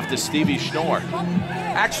close enough to Stevie Schnorr.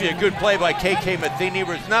 Actually a good play by KK Matheny.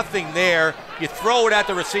 There was nothing there. You throw it at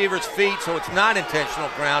the receiver's feet, so it's not intentional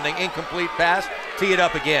grounding. Incomplete pass, tee it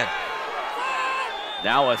up again.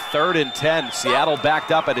 Now a 3rd and 10. Seattle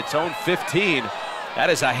backed up at its own 15. That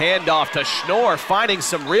is a handoff to Schnorr, finding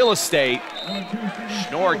some real estate.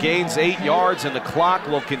 Schnorr gains 8 yards, and the clock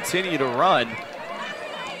will continue to run.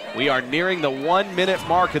 We are nearing the 1-minute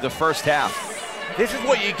mark of the first half. This is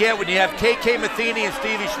what you get when you have KK Matheny and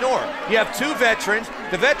Stevie Schnorr. You have 2 veterans.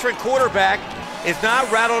 The veteran quarterback is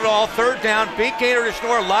not rattled at all. 3rd down, big gainer to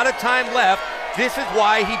Schnorr, a lot of time left. This is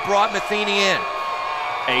why he brought Matheny in.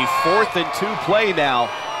 A 4th and 2 play now.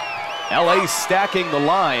 LA stacking the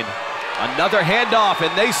line. Another handoff,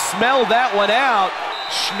 and they smell that one out.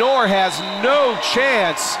 Schnorr has no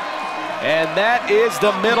chance. And that is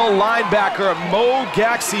the middle linebacker, Mo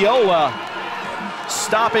Gaxiola,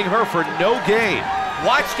 stopping her for no gain.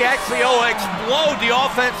 Watch Gaxiola explode the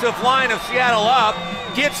offensive line of Seattle up,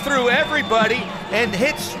 gets through everybody, and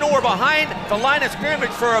hits Schnorr behind the line of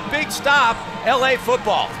scrimmage for a big stop. LA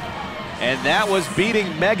football. And that was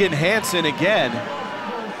beating Megan Hansen again.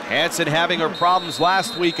 Hansen having her problems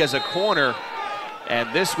last week as a corner.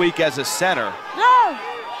 and this week as a center.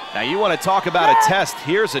 Now you want to talk about a test.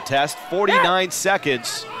 Here's a test, 49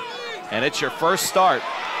 seconds, and it's your first start.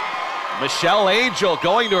 Michelle Angel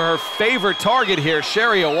going to her favorite target here,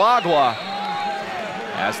 Sherry Awagwa.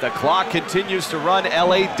 As the clock continues to run,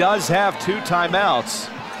 LA does have 2 timeouts.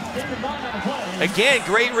 Again,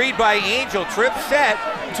 great read by Angel. Trip set,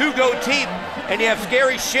 2 go deep, and you have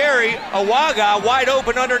scary Sherry Awaga wide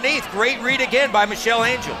open underneath. Great read again by Michelle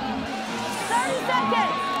Angel. 30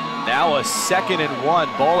 seconds. Now a 2nd and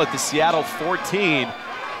 1, ball at the Seattle 14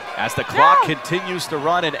 as the clock continues to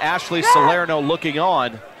run and Ashley Salerno looking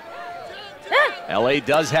on. LA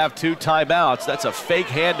does have 2 timeouts. That's a fake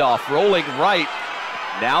handoff, rolling right.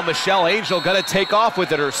 Now Michelle Angel gonna take off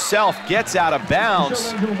with it herself, gets out of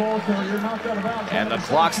bounds. And the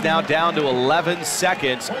clock's now down to 11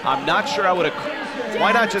 seconds. I'm not sure I would have,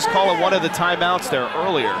 why not just call it one of the timeouts there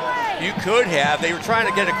earlier? You could have. They were trying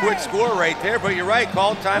to get a quick score right there, but you're right,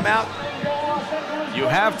 call timeout. You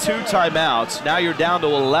have 2 timeouts. Now you're down to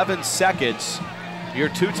 11 seconds. Your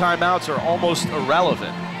 2 timeouts are almost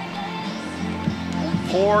irrelevant.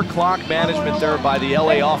 Poor clock management there by the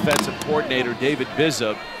LA offensive coordinator, David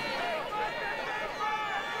Bizzub.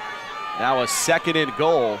 Now a 2nd and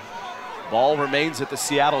goal. Ball remains at the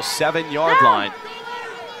Seattle 7-yard line.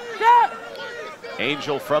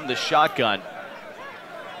 Angel from the shotgun.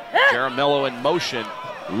 Jaramillo in motion,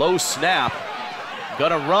 low snap,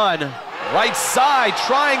 gonna run, right side,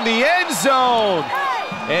 trying the end zone.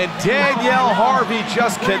 And Danielle Harvey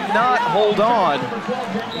just cannot hold on.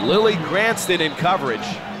 Lily Granston in coverage.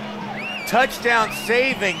 Touchdown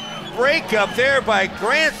saving breakup there by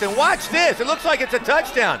Granston. Watch this, it looks like it's a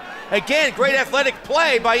touchdown. Again, great athletic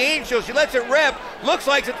play by Angel. She lets it rip, looks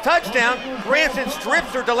like it's a touchdown. Granston strips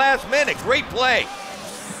her at the last minute, great play.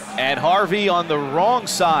 And Harvey on the wrong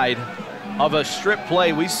side of a strip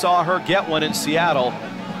play. We saw her get one in Seattle.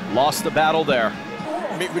 Lost the battle there.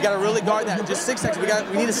 We got to really guard that. Just 6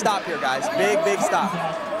 seconds. We need to stop here, guys. Big stop.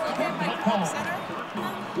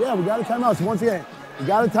 Yeah, we got a timeout. So once again, you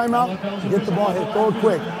got a timeout. Get the ball hit. Throw it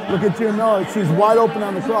quick. Look at Miller. She's wide open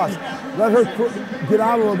on the cross. Let her get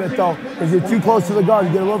out a little bit, though, because you're too close to the guard.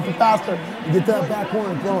 You get a little bit faster. You get to that back corner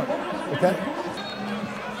and throw it. Okay?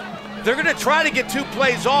 They're going to try to get 2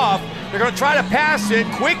 plays off. They're going to try to pass it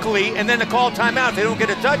quickly and then to call timeout if they don't get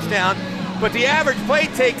a touchdown. But the average play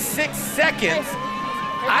takes 6 seconds.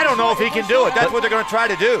 I don't know if he can do it. That's what they're going to try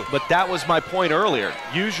to do. But that was my point earlier.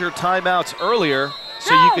 Use your timeouts earlier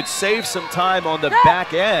so you could save some time on the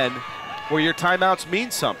back end where your timeouts mean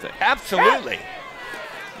something. Absolutely.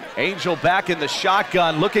 Angel back in the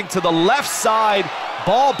shotgun, looking to the left side.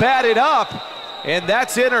 Ball batted up. And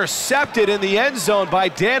that's intercepted in the end zone by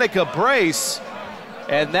Danica Brace.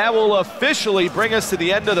 And that will officially bring us to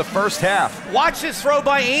the end of the first half. Watch this throw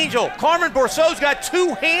by Angel. Carmen Bourseau's got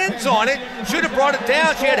 2 hands on it. Should have brought it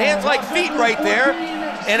down. She had hands like feet right there.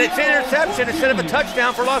 And it's an interception instead of a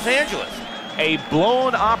touchdown for Los Angeles. A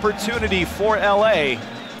blown opportunity for LA.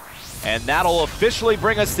 And that'll officially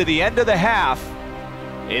bring us to the end of the half.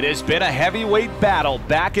 It has been a heavyweight battle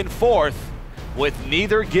back and forth with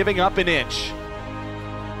neither giving up an inch.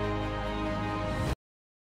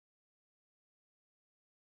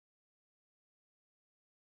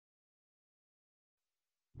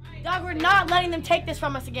 Dog, we're not letting them take this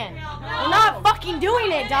from us again. We're not fucking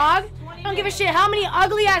doing it, dog. I don't give a shit how many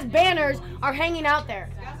ugly-ass banners are hanging out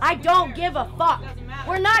there. I don't give a fuck.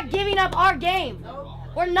 We're not giving up our game.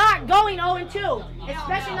 We're not going 0-2,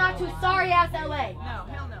 especially not to sorry-ass LA.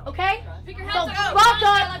 Okay? So fuck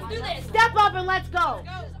up, step up, and let's go.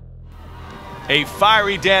 A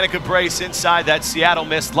fiery Danica Brace inside that Seattle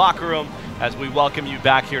Mist locker room as we welcome you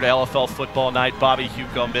back here to LFL Football Night. Bobby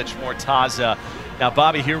Hugo, Mitch Mortaza. Now,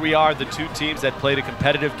 Bobby, here we are. The 2 teams that played a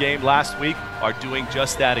competitive game last week are doing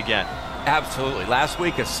just that again. Absolutely. Last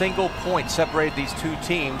week, a single point separated these 2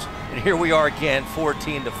 teams, and here we are again,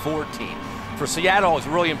 14-14. For Seattle, I was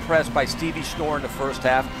really impressed by Stevie Schnorr in the first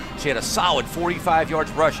half. She had a solid 45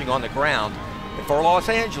 yards rushing on the ground. And for Los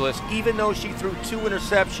Angeles, even though she threw 2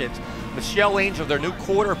 interceptions, Michelle Angel, their new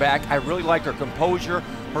quarterback, I really like her composure,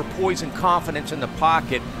 her poise and confidence in the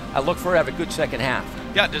pocket. I look for her to have a good second half.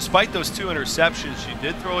 Yeah, despite those 2 interceptions, she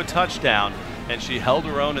did throw a touchdown, and she held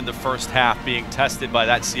her own in the first half, being tested by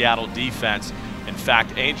that Seattle defense. In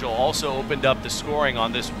fact, Angel also opened up the scoring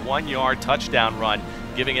on this 1-yard touchdown run,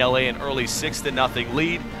 giving LA an early 6-0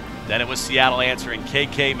 lead. Then it was Seattle answering.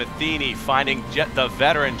 KK Matheny finding the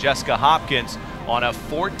veteran Jessica Hopkins on a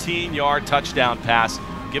 14-yard touchdown pass,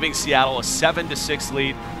 giving Seattle a 7-6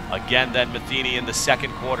 lead. Again, then Matheny in the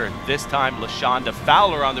second quarter. This time, LaShonda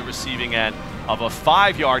Fowler on the receiving end of a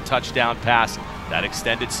 5-yard touchdown pass, That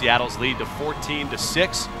extended Seattle's lead to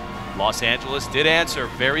 14-6. Los Angeles did answer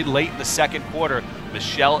very late in the second quarter.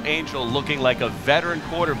 Michelle Angel looking like a veteran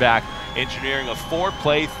quarterback, engineering a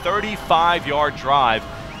 4-play, 35-yard drive,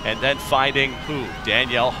 and then finding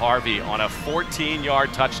Danielle Harvey on a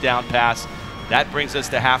 14-yard touchdown pass. That brings us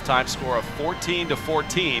to halftime score of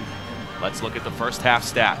 14-14. Let's look at the first half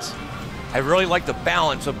stats. I really like the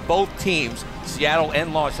balance of both teams, Seattle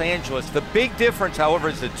and Los Angeles. The big difference, however,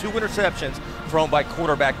 is the 2 interceptions thrown by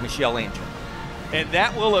quarterback Michelle Angel. And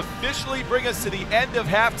that will officially bring us to the end of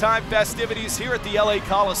halftime festivities here at the LA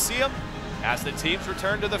Coliseum. As the teams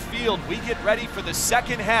return to the field, we get ready for the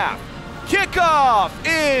second half. Kickoff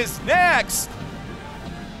is next.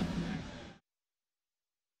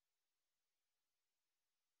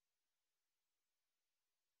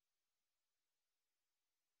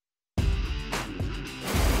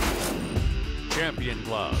 Champion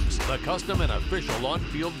Gloves, the custom and official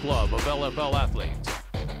on-field glove of LFL athletes.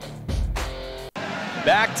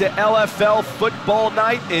 Back to LFL football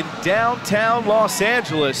night in downtown Los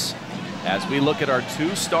Angeles as we look at our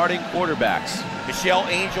 2 starting quarterbacks. Michelle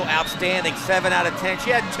Angel, outstanding, 7 out of 10. She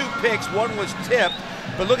had 2 picks, 1 was tipped,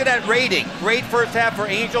 but look at that rating. Great first half for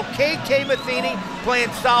Angel. KK Matheny playing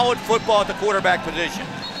solid football at the quarterback position.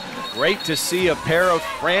 Great to see a pair of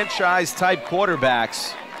franchise-type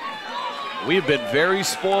quarterbacks. We've been very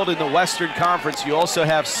spoiled in the Western Conference. You also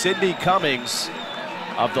have Cindy Cummings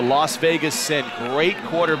of the Las Vegas Sin. Great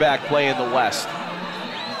quarterback play in the West.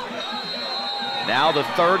 Now the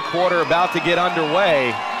third quarter about to get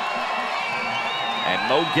underway. And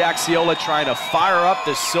Mo Gaxiola trying to fire up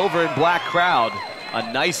the silver and black crowd.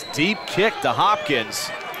 A nice deep kick to Hopkins.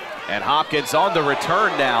 And Hopkins on the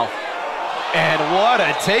return now. And what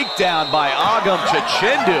a takedown by Agam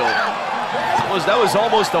Chichindu. That was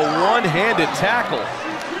almost a one-handed tackle.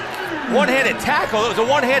 One-handed tackle? It was a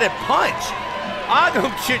one-handed punch.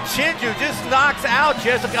 Agam Chichindu just knocks out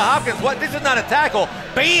Jessica Hopkins. What? This is not a tackle.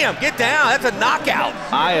 Bam! Get down. That's a knockout.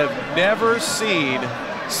 I have never seen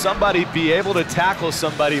somebody be able to tackle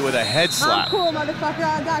somebody with a head slap. I'm cool, motherfucker.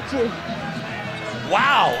 I got you.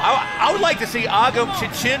 Wow. I would like to see Agam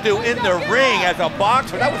Chichindu in the ring as a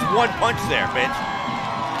boxer. That was one punch there, Mitch.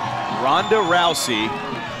 Ronda Rousey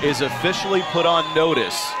is officially put on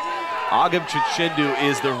notice. Agam Chichindu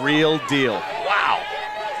is the real deal. Wow.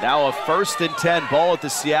 Now a 1st and 10, ball at the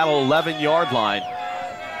Seattle 11-yard line.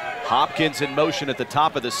 Hopkins in motion at the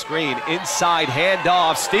top of the screen. Inside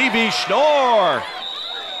handoff, Stevie Schnorr.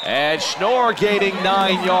 And Schnorr gaining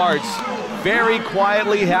 9 yards. Very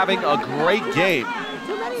quietly having a great game.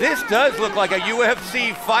 This does look like a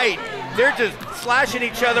UFC fight. They're just slashing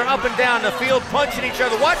each other up and down the field, punching each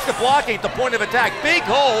other. Watch the blocking at the point of attack. Big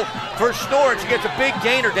hole for Schnorr. She gets a big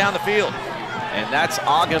gainer down the field. And that's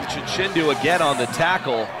Agam Chichindu again on the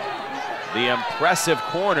tackle. The impressive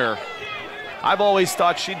corner. I've always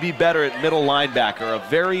thought she'd be better at middle linebacker, a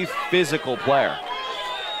very physical player.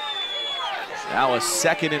 Now a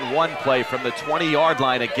 2nd and 1 play from the 20-yard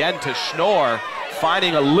line again to Schnorr,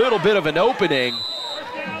 finding a little bit of an opening.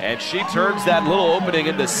 And she turns that little opening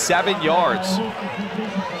into 7 yards.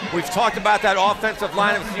 We've talked about that offensive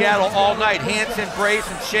line of Seattle all night. Hanson, Brace,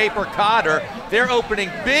 and Shaper, Cotter. They're opening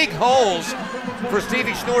big holes for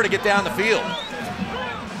Stevie Schnorr to get down the field.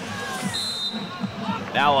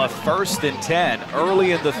 Now a 1st and 10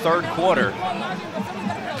 early in the third quarter.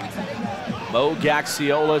 Mo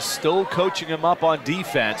Gaxiola still coaching him up on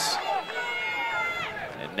defense.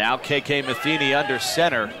 And now KK Matheny under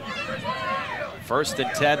center. 1st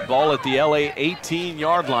and 10, ball at the LA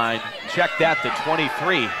 18-yard line. Check that, the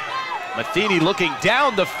 23. Matheny looking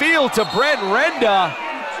down the field to Brent Renda.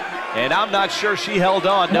 And I'm not sure she held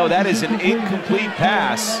on. No, that is an incomplete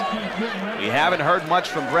pass. We haven't heard much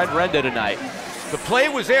from Brent Renda tonight. The play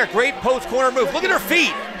was there, great post corner move. Look at her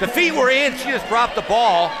feet. The feet were in, she just dropped the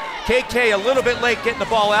ball. KK a little bit late getting the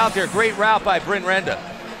ball out there. Great route by Brent Renda.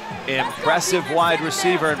 Impressive wide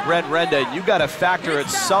receiver in Brent Renda. You got to factor at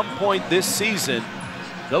some point this season,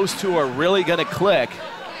 those two are really going to click,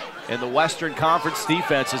 and the Western Conference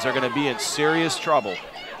defenses are going to be in serious trouble.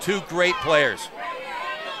 2 great players.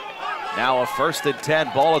 Now a 1st and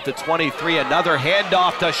 10, ball at the 23, another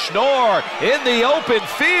handoff to Schnorr in the open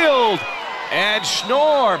field. And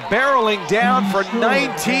Schnorr barreling down for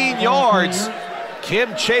 19 yards.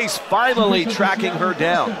 Kim Chase finally tracking her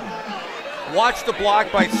down. Watch the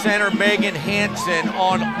block by center Megan Hanson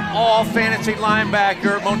on all fantasy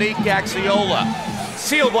linebacker Monique Gaxiola.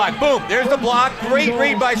 Seal block, boom, there's the block. Great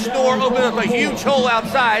read by Schnorr, opened up a huge hole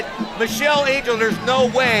outside. Michelle Angel, there's no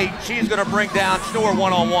way she's gonna bring down Schnorr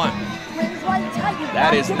one-on-one.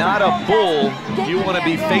 That is not a bull you want to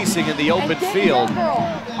be facing in the open field.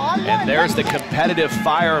 And there's the competitive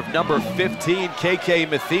fire of number 15, KK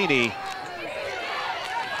Matheny.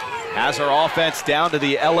 Has her offense down to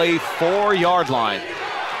the LA 4-yard line.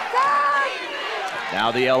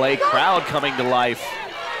 Now the LA crowd coming to life.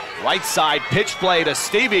 Right side pitch play to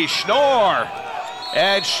Stevie Schnorr.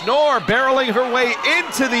 And Schnorr barreling her way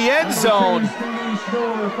into the end zone.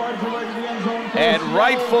 And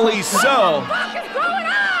rightfully so. What is going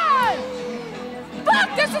on?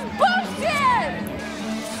 Fuck, this is bullshit!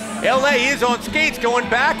 LA is on skates going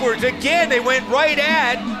backwards. Again, they went right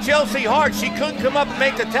at Chelsea Hart. She couldn't come up and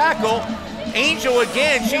make the tackle. Angel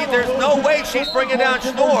again, there's no way she's bringing down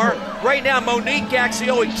Schnorr. Right now, Monique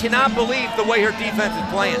Gaxioli cannot believe the way her defense is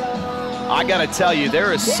playing. I gotta tell you,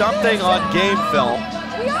 there is something on game film.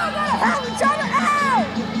 We all gotta help each other out!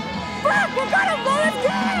 Fuck, we're gonna lose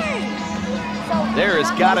game! There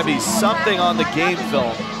has gotta be something on the game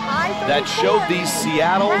film that showed the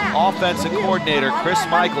Seattle offensive coordinator, Chris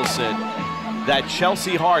Michelson, that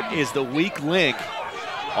Chelsea Hart is the weak link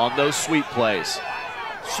on those sweep plays.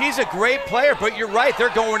 She's a great player, but you're right, they're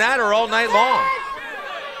going at her all night long.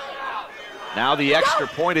 Now the extra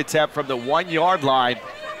point attempt from the 1-yard line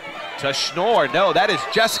to Schnorr. No, that is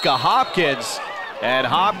Jessica Hopkins. And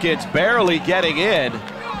Hopkins barely getting in.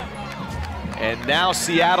 And now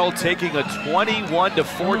Seattle taking a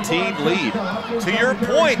 21-14 lead. To your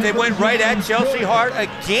point, they went right at Chelsea Hart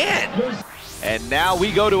again. And now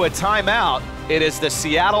we go to a timeout. It is the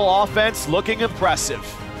Seattle offense looking impressive.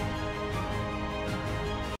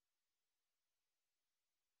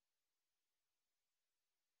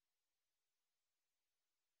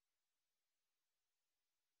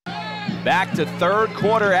 Back to third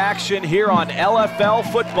quarter action here on LFL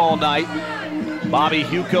Football Night. Bobby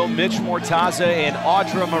Huco, Mitch Mortaza, and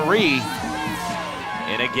Audra Marie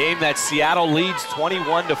in a game that Seattle leads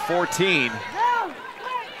 21-14.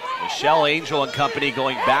 Michelle Angel and company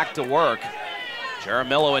going back to work.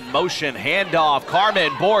 Jaramillo in motion, handoff,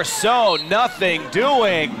 Carmen Bourseau, nothing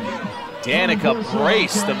doing. Danica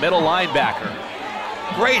Brace, the middle linebacker.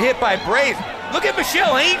 Great hit by Brace. Look at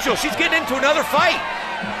Michelle Angel, she's getting into another fight.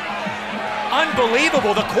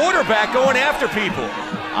 Unbelievable, the quarterback going after people.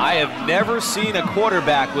 I have never seen a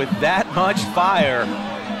quarterback with that much fire.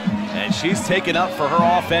 And she's taken up for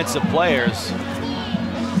her offensive players.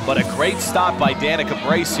 But a great stop by Danica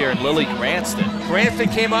Brace here and Lily Cranston. Cranston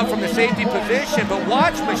came up from the safety position, but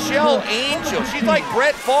watch Michelle Angel. She's like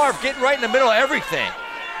Brett Favre, getting right in the middle of everything.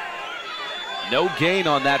 No gain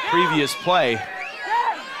on that previous play.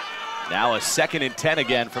 Now a 2nd and 10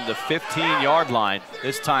 again from the 15-yard line.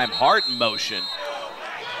 This time Hart in motion.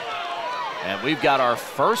 And we've got our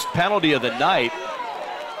first penalty of the night.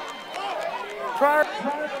 Try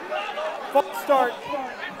false start.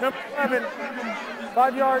 Number 7,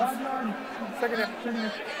 5 yards. 2nd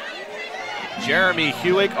down. Jeremy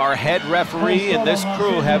Hewitt, our head referee, and this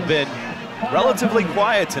crew have been relatively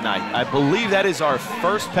quiet tonight. I believe that is our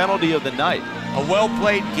first penalty of the night. A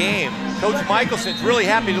well-played game. Coach Michelson's really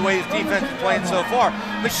happy the way his defense is playing so far.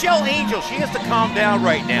 Michelle Angel, she has to calm down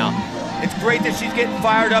right now. It's great that she's getting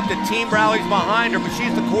fired up. The team rallies behind her, but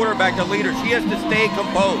she's the quarterback, the leader. She has to stay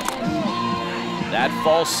composed. That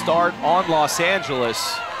false start on Los Angeles.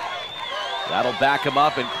 That'll back him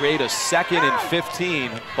up and create a 2nd and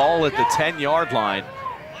 15. Ball at the 10-yard line.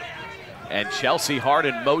 And Chelsea Hart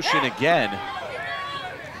in motion again.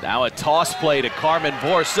 Now a toss play to Carmen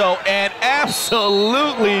Bourseau and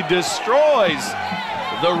absolutely destroys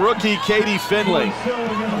the rookie Katie Finley.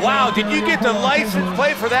 Wow, did you get the license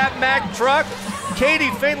plate for that Mack truck?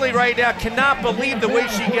 Katie Finley right now cannot believe the way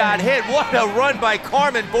she got hit. What a run by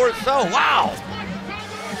Carmen Bourseau, wow.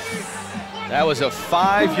 That was a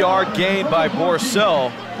 5-yard gain by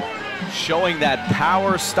Bourseau, showing that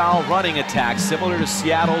power style running attack similar to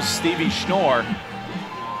Seattle's Stevie Schnorr.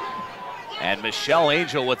 And Michelle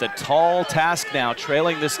Angel with a tall task now,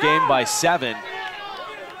 trailing this game by 7.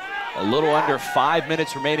 A little under 5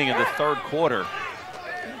 minutes remaining in the third quarter.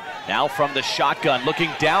 Now from the shotgun, looking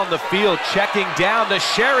down the field, checking down to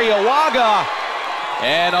Sherry Awaga.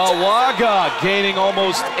 And Awaga gaining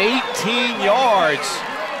almost 18 yards.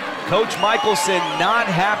 Coach Michelson not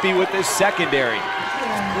happy with this secondary.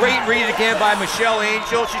 Great read again by Michelle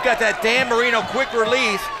Angel. She's got that Dan Marino quick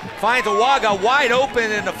release. Finds Awaga wide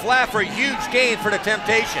open in the flat for a huge gain for the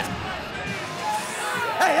Temptation.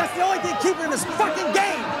 Hey, that's the only thing keeping in this fucking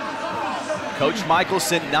game. Coach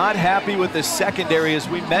Michelson not happy with the secondary, as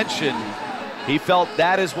we mentioned. He felt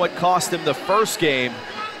that is what cost him the first game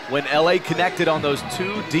when LA connected on those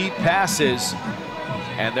 2 deep passes.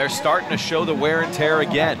 And they're starting to show the wear and tear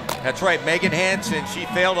again. That's right, Megan Hansen, she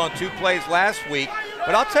failed on 2 plays last week.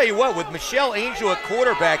 But I'll tell you what, with Michelle Angel at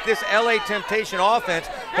quarterback, this LA Temptation offense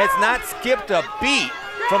has not skipped a beat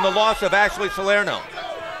from the loss of Ashley Salerno.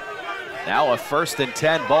 Now a 1st and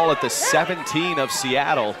 10, ball at the 17 of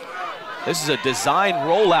Seattle. This is a design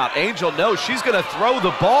rollout. Angel knows she's gonna throw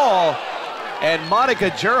the ball, and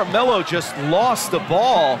Monica Jaramillo just lost the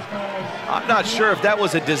ball. I'm not sure if that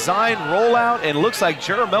was a design rollout, and looks like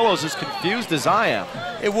Jaramillo's as confused as I am.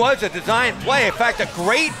 It was a design play, in fact, a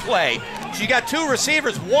great play. She got 2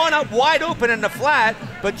 receivers, one up wide open in the flat,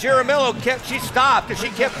 but Jaramillo she stopped because she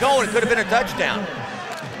kept going. It could have been a touchdown.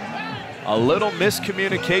 A little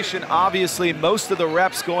miscommunication, obviously, most of the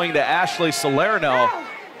reps going to Ashley Salerno,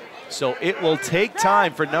 so it will take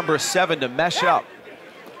time for number 7 to mesh up.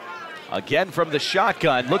 Again from the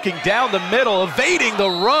shotgun, looking down the middle, evading the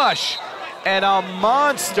rush, and a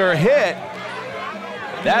monster hit.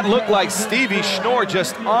 That looked like Stevie Schnorr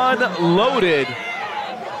just unloaded.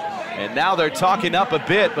 And now they're talking up a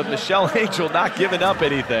bit, but Michelle Angel not giving up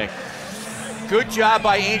anything. Good job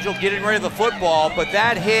by Angel getting rid of the football, but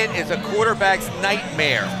that hit is a quarterback's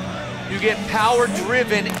nightmare. You get power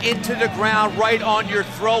driven into the ground right on your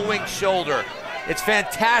throwing shoulder. It's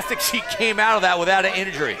fantastic she came out of that without an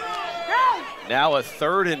injury. Now a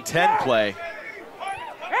 3rd and 10 play.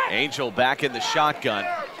 Angel back in the shotgun.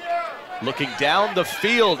 Looking down the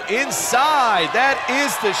field, inside, that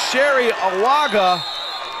is the Sherry Awaga.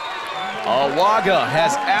 Awaga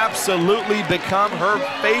has absolutely become her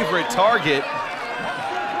favorite target.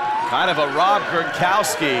 Kind of a Rob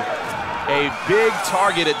Gronkowski, a big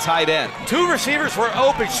target at tight end. 2 receivers were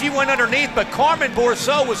open, she went underneath, but Carmen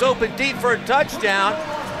Bourseau was open deep for a touchdown.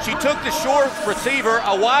 She took the short receiver,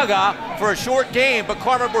 Awaga, for a short game, but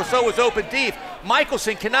Carmen Bourseau was open deep.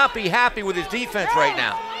 Michelson cannot be happy with his defense right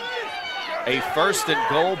now. A 1st and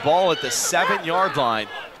goal, ball at the 7-yard line.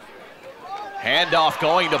 Handoff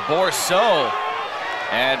going to Bourseau,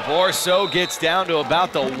 and Bourseau gets down to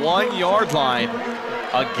about the 1-yard line.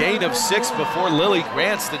 A gain of 6 before Lily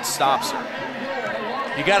Granston stops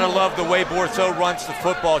her. You gotta love the way Bourseau runs the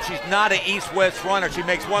football. She's not an east-west runner. She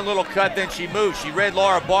makes one little cut, then she moves. She read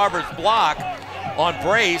Laura Barber's block on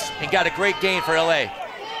brace and got a great gain for LA.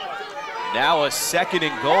 Now a 2nd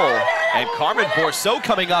and goal, and Carmen Bourseau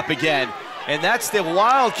coming up again. And that's the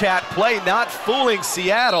Wildcat play, not fooling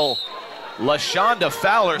Seattle. LaShonda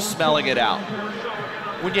Fowler smelling it out.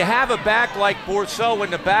 When you have a back like Bourseau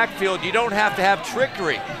in the backfield, you don't have to have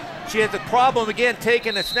trickery. She has the problem, again,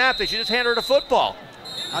 taking the snap that she just handed her the football.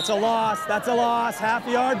 That's a loss, that's a loss. Half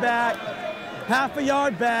a yard back, half a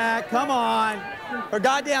yard back, come on. Her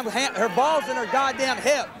ball's in her goddamn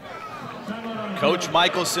hip. Coach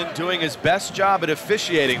Michelson doing his best job at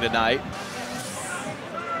officiating tonight.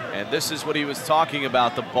 And this is what he was talking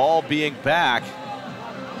about, the ball being back.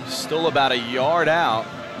 Still about a yard out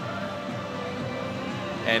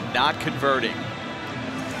and not converting.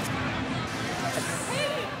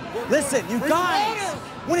 Listen, you guys,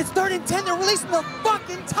 when it's 3rd and 10, they're releasing the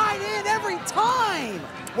fucking tight end every time.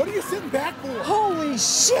 What are you sitting back for? Holy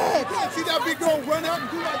shit! You can't see that big girl run out and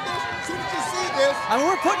do like this. As soon as you see this. I mean,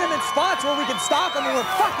 we're putting them in spots where we can stop them and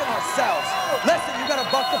we're fucking ourselves. Listen, you gotta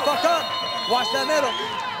buck the fuck up. Watch that middle.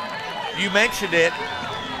 You mentioned it.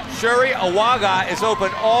 Sherry Awaga is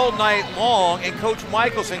open all night long, and Coach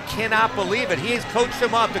Michelson cannot believe it. He has coached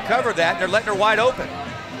them up to cover that, and they're letting her wide open.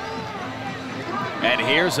 And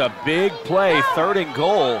here's a big play, 3rd and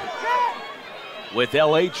goal. With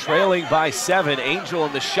LA trailing by 7, Angel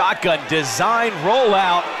in the shotgun, design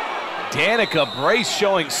rollout. Danica Brace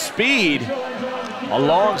showing speed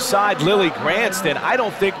alongside Lily Granston. I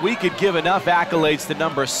don't think we could give enough accolades to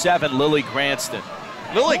number 7, Lily Granston.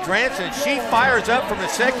 Lily Granston, she fires up from the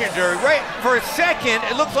secondary. Right for a second,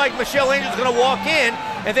 it looks like Michelle Angel's gonna walk in,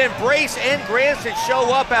 and then Brace and Granston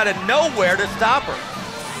show up out of nowhere to stop her.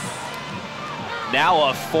 Now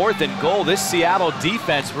a 4th and goal. This Seattle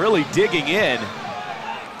defense really digging in.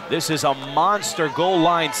 This is a monster goal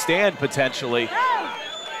line stand potentially.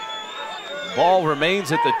 Ball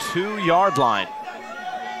remains at the 2-yard line.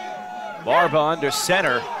 Barba under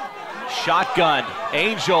center. Shotgun.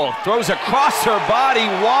 Angel throws across her body.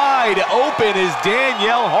 Wide open is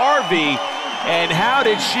Danielle Harvey. And how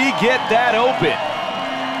did she get that open?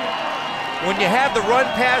 When you have the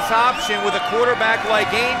run-pass option with a quarterback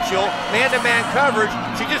like Angel, man-to-man coverage,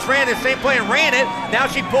 she just ran the same play and ran it. Now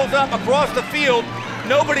she pulls up across the field.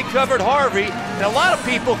 Nobody covered Harvey. And a lot of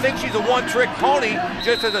people think she's a one-trick pony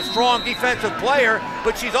just as a strong defensive player,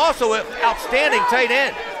 but she's also an outstanding tight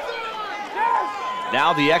end.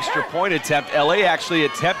 Now the extra point attempt. LA actually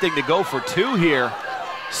attempting to go for 2 here.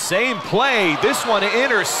 Same play, this one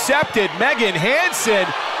intercepted Megan Hansen,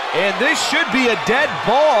 and this should be a dead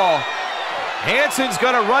ball. Hansen's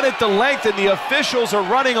gonna run it the length, and the officials are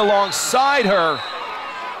running alongside her.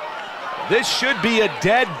 This should be a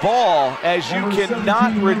dead ball, as you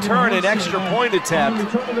cannot return an extra point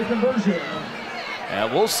attempt.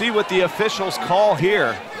 And we'll see what the officials call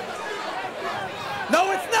here.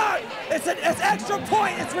 No, it's not. It's extra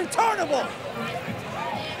point. It's returnable.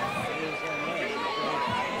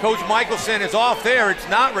 Coach Michelson is off there. It's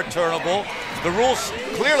not returnable. The rules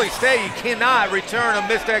clearly say you cannot return a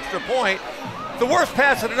missed extra point. The worst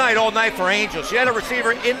pass of the night all night for Angel. She had a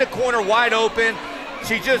receiver in the corner wide open.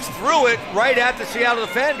 She just threw it right at the Seattle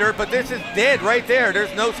defender, but this is dead right there.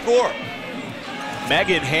 There's no score.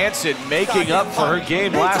 Megan Hansen making up for her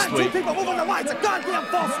game last week. People moving the line. It's a goddamn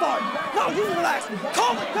false start. No, you relax.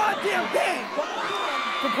 Call the goddamn game.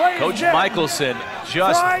 Coach Michelson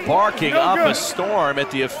just barking up a storm at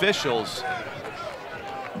the officials.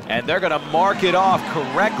 And they're going to mark it off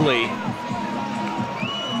correctly.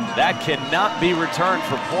 That cannot be returned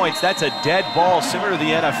for points. That's a dead ball similar to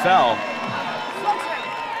the NFL.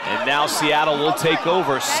 And now Seattle will take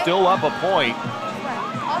over, still up a point.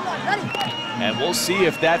 And we'll see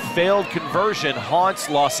if that failed conversion haunts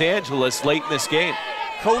Los Angeles late in this game.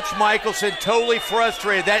 Coach Michelson totally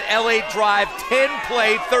frustrated. That LA drive, 10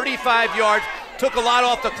 play, 35 yards, took a lot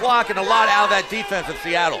off the clock and a lot out of that defense of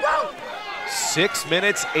Seattle. 6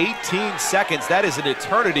 minutes, 18 seconds. That is an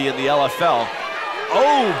eternity in the LFL.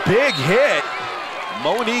 Oh, big hit.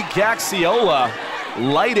 Monique Gaxiola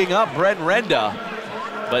lighting up Brent Renda,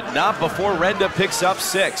 but not before Renda picks up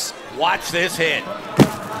 6. Watch this hit.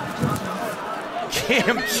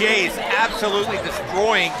 Kim Chase absolutely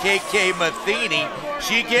destroying KK Matheny.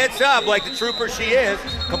 She gets up like the trooper she is,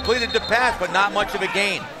 completed the pass, but not much of a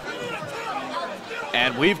gain.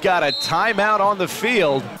 And we've got a timeout on the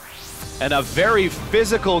field and a very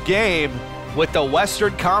physical game with the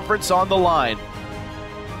Western Conference on the line.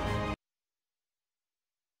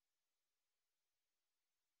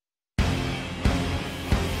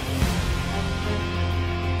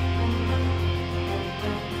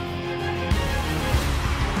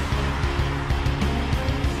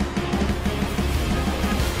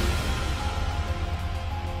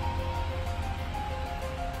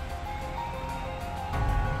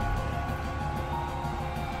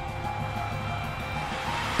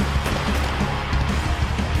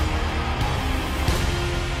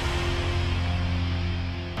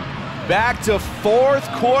 Back to fourth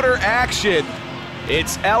quarter action.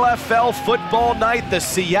 It's LFL football night, the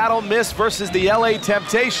Seattle Mist versus the LA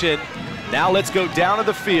Temptation. Now let's go down to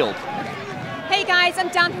the field. Hey guys, I'm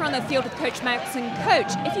down here on the field with Coach Michelson.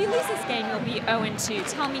 Coach, if you lose this game, you'll be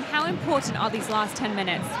 0-2. Tell me, how important are these last 10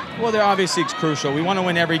 minutes? Well, they're obviously crucial. We want to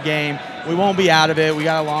win every game. We won't be out of it. We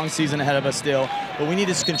got a long season ahead of us still. But we need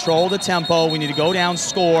to control the tempo. We need to go down,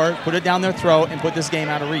 score, put it down their throat, and put this game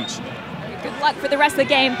out of reach. Good luck for the rest of the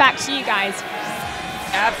game. Back to you guys.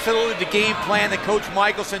 Absolutely the game plan that Coach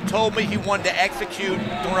Michelson told me he wanted to execute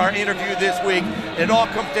during our interview this week. It all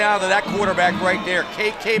comes down to that quarterback right there,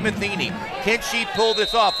 KK Matheny. Can she pull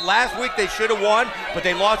this off? Last week they should have won, but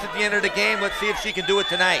they lost at the end of the game. Let's see if she can do it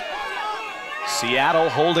tonight. Seattle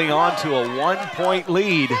holding on to a 1-point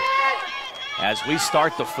lead as we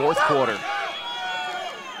start the fourth quarter.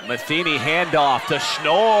 Matheny handoff to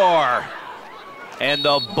Schnorr. And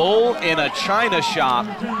the bull in a china shop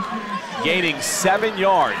gaining 7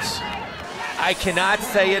 yards. I cannot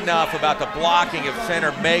say enough about the blocking of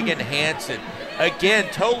center Megan Hansen. Again,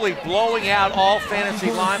 totally blowing out all fantasy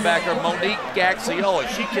linebacker Monique Gaxiola.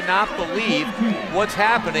 She cannot believe what's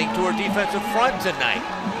happening to her defensive front tonight.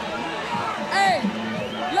 Hey,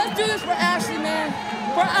 let's do this for Ashley, man.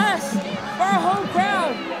 For us, for our whole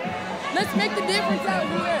crowd. Let's make the difference out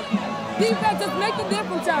here. Defense, let's make the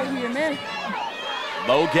difference out here, man.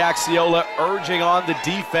 Mo Gaxiola urging on the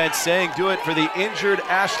defense, saying do it for the injured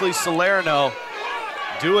Ashley Salerno.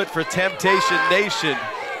 Do it for Temptation Nation.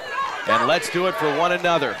 And let's do it for one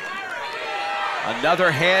another.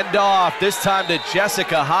 Another handoff, this time to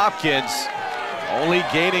Jessica Hopkins. Only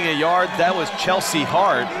gaining a yard, that was Chelsea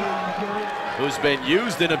Hart, who's been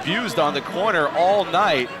used and abused on the corner all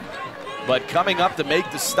night, but coming up to make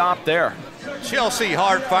the stop there. Chelsea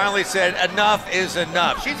Hart finally said enough is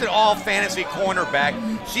enough. She's an all-fantasy cornerback.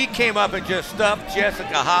 She came up and just stuffed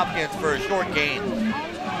Jessica Hopkins for a short gain.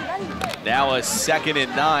 Now a 2nd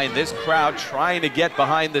and 9. This crowd trying to get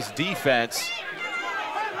behind this defense.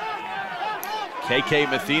 KK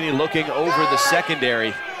Matheny looking over the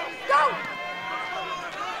secondary.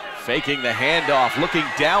 Faking the handoff, looking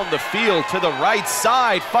down the field to the right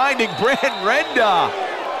side, finding Brent Renda.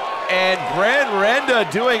 and Bren Renda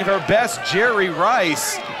doing her best Jerry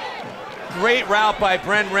Rice. Great route by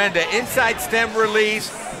Bren Renda. Inside stem release,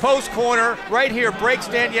 post corner, right here, breaks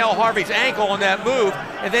Danielle Harvey's ankle on that move,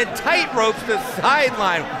 and then tight ropes the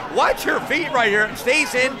sideline. Watch her feet right here.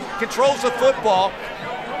 Stays in, controls the football.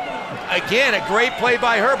 Again, a great play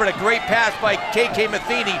by her, but a great pass by KK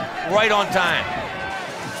Matheny right on time.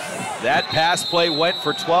 That pass play went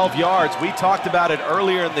for 12 yards. We talked about it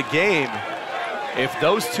earlier in the game. If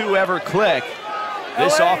those two ever click,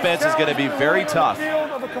 this offense is going to be very tough.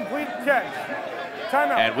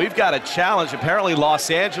 And we've got a challenge. Apparently Los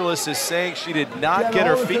Angeles is saying she did not get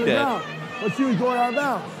her feet in. But she was going out of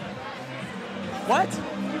bounds. What?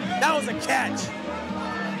 That was a catch.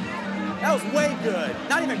 That was way good.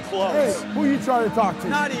 Not even close. Hey, who you trying to talk to?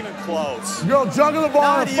 Not even close. Girl, juggle the ball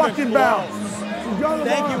Not and even fucking close. bounce.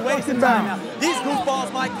 Thank you, wasting time now. These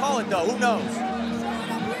goofballs might call it though, who knows?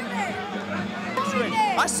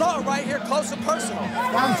 I saw it right here, close and personal.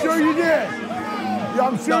 I'm sure you did. Yeah,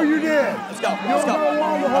 I'm sure you did. Let's go, You're let's go. gonna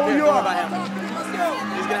want to Up hold here, you don't worry up. about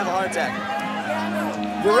him. He's gonna have a heart attack.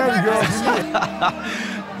 Get ready,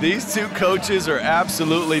 girl. These two coaches are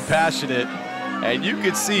absolutely passionate, and you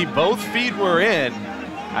could see both feet were in.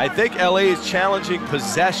 I think LA is challenging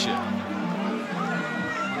possession.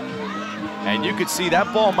 And you could see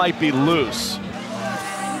that ball might be loose.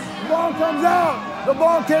 The ball comes out. The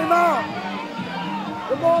ball came out.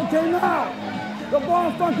 The ball came out. The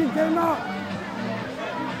ball fucking came out.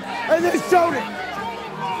 And they showed it.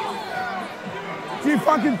 She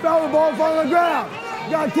fucking fell, the ball fell on the ground.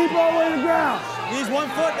 You gotta keep it all the way to the ground. He's 1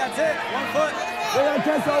 foot, that's it, 1 foot. They gotta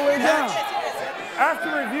catch all the way down. After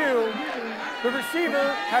review, the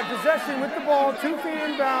receiver had possession with the ball, 2 feet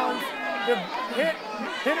in bounds. The hit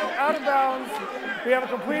it out of bounds. We have a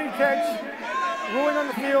completed catch. Ruling on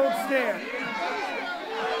the field, stand.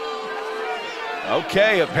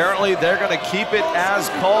 Okay, apparently they're going to keep it as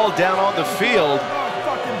called down on the field.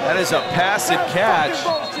 That is a pass and catch.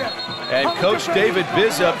 And Coach David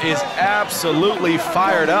Bizup is absolutely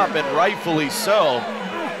fired up, and rightfully so.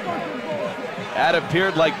 That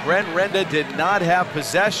appeared like Bren Renda did not have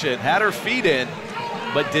possession, had her feet in,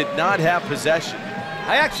 but did not have possession.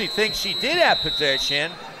 I actually think she did have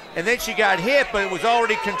possession, and then she got hit, but it was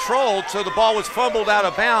already controlled, so the ball was fumbled out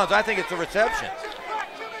of bounds. I think it's a reception.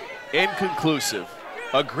 Inconclusive.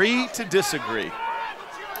 Agree to disagree.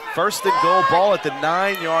 First and goal, ball at the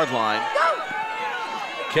 9-yard line.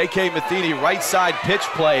 KK Matheny, right side pitch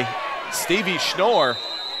play. Stevie Schnorr.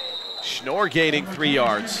 Schnorr gaining 3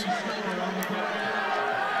 yards.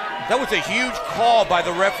 That was a huge call by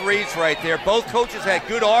the referees right there. Both coaches had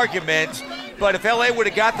good arguments, but if LA would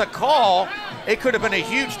have got the call, it could have been a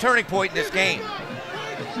huge turning point in this game.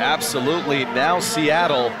 Absolutely. Now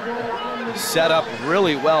Seattle set up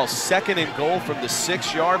really well. Second and goal from the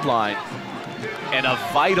 6-yard line. And a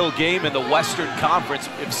vital game in the Western Conference.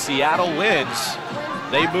 If Seattle wins,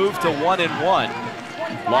 they move to 1-1.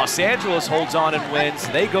 Los Angeles holds on and wins.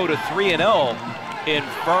 They go to 3-0 in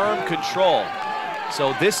firm control.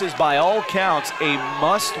 So this is by all counts a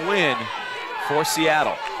must-win for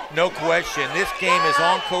Seattle. No question. This game is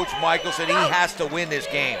on Coach Michelson. He has to win this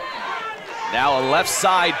game. Now a left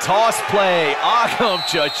side toss play. Agam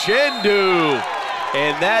Chachindu.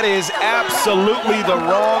 And that is absolutely the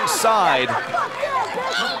wrong side.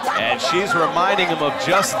 And she's reminding him of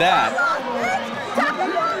just that.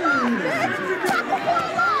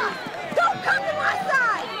 Don't come to my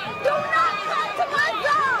side! Do not come to my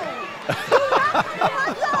zone! Do not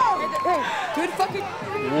come to my zone! Good fucking...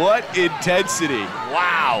 What intensity.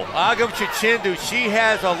 Wow. Agam Chachindu, she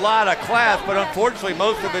has a lot of class, but unfortunately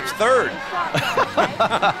most of it's third.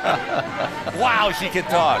 Wow, she can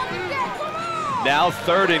talk. Now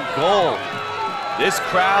 3rd and goal. This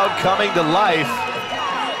crowd coming to life.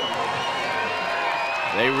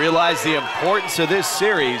 They realize the importance of this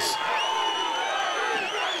series.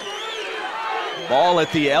 Ball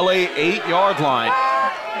at the LA 8-yard line.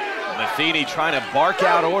 Matheny trying to bark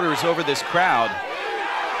out orders over this crowd.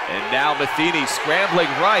 And now Matheny scrambling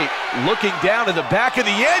right, looking down to the back of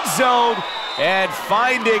the end zone and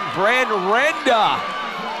finding Bren Renda.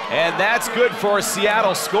 And that's good for a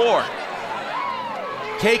Seattle score.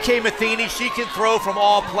 KK Matheny, she can throw from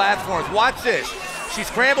all platforms. Watch this. She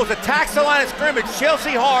scrambles, attacks the line of scrimmage.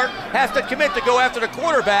 Chelsea Hart has to commit to go after the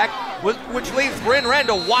quarterback, which leaves Bren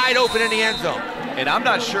Renda wide open in the end zone. And I'm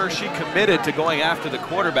not sure she committed to going after the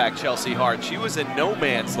quarterback, Chelsea Hart. She was in no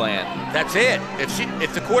man's land. That's it.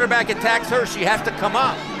 If the quarterback attacks her, she has to come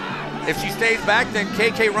up. If she stays back, then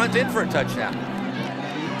KK runs in for a touchdown.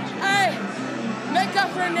 Hey, make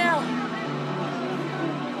up for it now.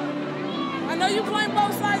 I know you playing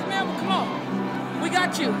both sides, man, but come on. We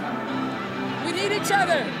got you. We need each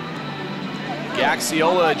other.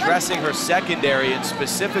 Gaxiola addressing her secondary, and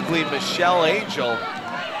specifically Michelle Angel,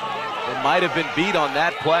 who might have been beat on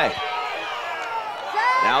that play.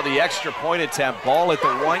 Now the extra point attempt, ball at the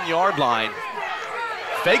 1 yard line.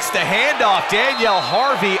 Fakes the handoff, Danielle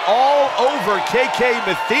Harvey all over KK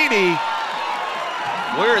Matheny.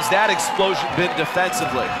 Where has that explosion been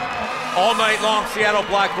defensively? All night long, Seattle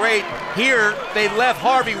blocked great. Here, they left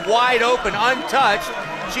Harvey wide open, untouched.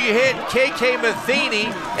 She hit KK Matheny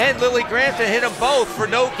and Lily Granson, hit them both for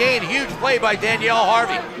no gain. Huge play by Danielle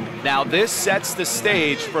Harvey. Now this sets the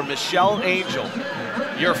stage for Michelle Angel.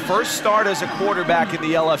 Your first start as a quarterback in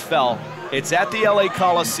the LFL. It's at the LA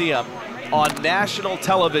Coliseum on national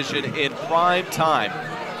television in prime time.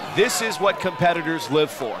 This is what competitors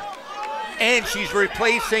live for. And she's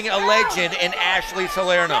replacing a legend in Ashley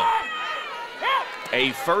Salerno.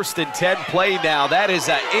 A 1st and 10 play now. That is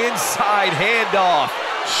an inside handoff.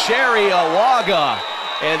 Sherry Awaga.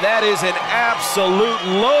 And that is an absolute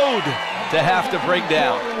load to have to bring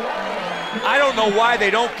down. I don't know why they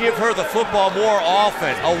don't give her the football more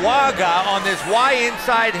often. Awaga on this Y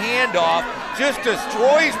inside handoff just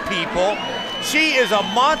destroys people. She is a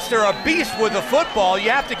monster, a beast with the football.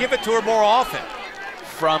 You have to give it to her more often.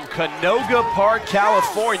 From Canoga Park,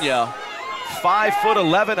 California,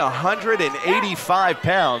 5'11", 185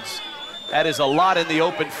 pounds. That is a lot in the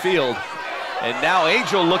open field. And now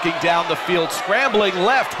Angel looking down the field, scrambling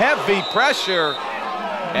left, heavy pressure,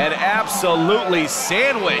 and absolutely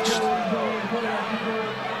sandwiched.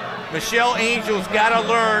 Michelle Angel's got to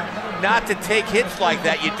learn not to take hits like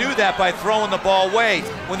that. You do that by throwing the ball away.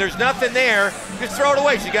 When there's nothing there, just throw it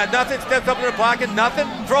away. She got nothing, steps up in her pocket, nothing,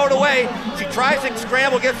 throw it away. She tries to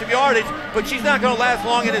scramble, get some yardage, but she's not going to last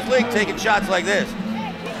long in this league taking shots like this.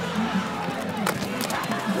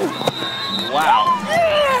 Wow.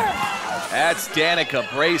 That's Danica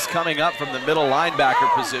Brace coming up from the middle linebacker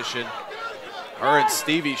position. Her and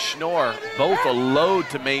Stevie Schnorr, both a load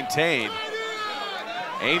to maintain.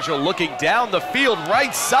 Angel looking down the field,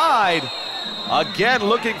 right side. Again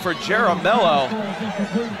looking for Jaramello.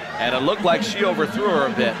 And it looked like she overthrew her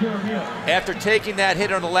a bit. After taking that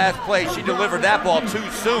hit on the last play, she delivered that ball too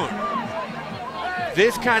soon.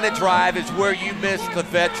 This kind of drive is where you miss the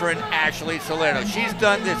veteran Ashley Salerno. She's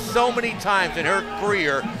done this so many times in her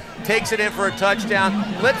career. Takes it in for a touchdown.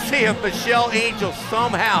 Let's see if Michelle Angel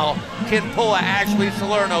somehow can pull an Ashley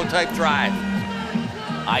Salerno type drive.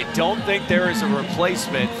 I don't think there is a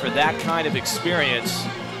replacement for that kind of experience,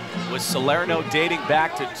 with Salerno dating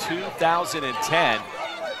back to 2010.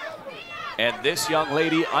 And this young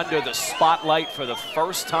lady under the spotlight for the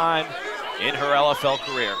first time in her LFL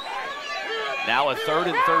career. Now a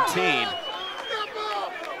 3rd and 13.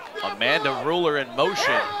 Amanda Ruler in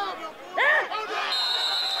motion.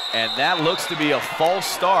 And that looks to be a false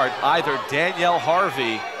start, either Danielle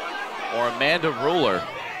Harvey or Amanda Ruler.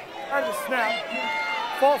 Out of the snap.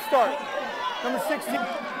 False start. Number 16.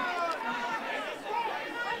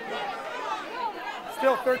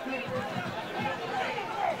 Still 13.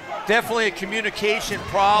 Definitely a communication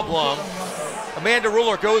problem. Amanda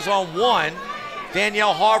Ruler goes on 1.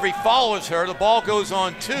 Danielle Harvey follows her. The ball goes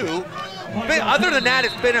on 2. Other than that,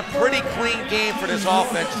 it's been a pretty clean game for this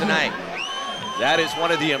offense tonight. That is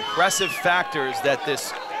one of the impressive factors, that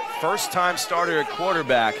this first-time starter at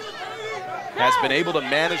quarterback has been able to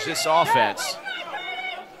manage this offense.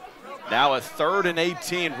 Now a 3rd and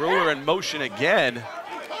 18, Ruler in motion again.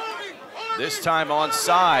 This time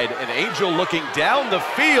onside, and Angel looking down the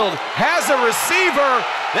field, has a receiver.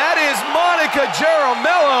 That is Monica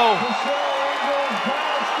Jaramello.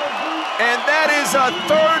 And that is a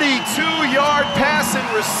 32-yard pass and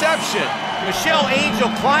reception. Michelle Angel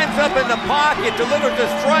climbs up in the pocket, delivers the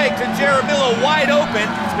strike to Jaramello wide open.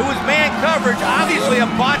 It was man coverage, obviously a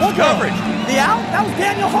botched coverage. The out? That was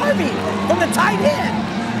Danielle Harvey from the tight end.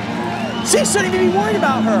 She shouldn't even be worried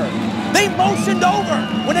about her. They motioned over.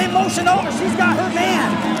 When they motioned over, she's got her man.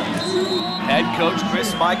 Head coach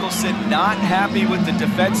Chris Michelson not happy with the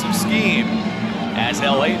defensive scheme, as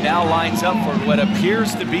LA now lines up for what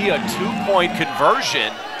appears to be a 2-point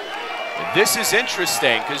conversion. This is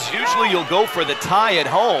interesting, because usually you'll go for the tie at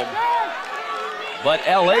home, but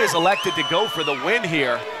LA is elected to go for the win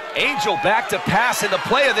here. Angel back to pass in the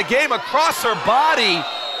play of the game, across her body,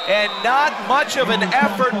 and not much of an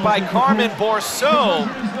effort by Carmen Bourseau.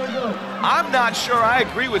 I'm not sure I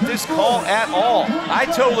agree with this call at all. I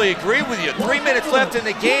totally agree with you. 3 minutes left in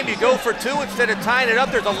the game. You go for 2 instead of tying it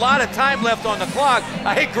up. There's a lot of time left on the clock.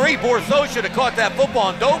 I agree, Bourseau should have caught that football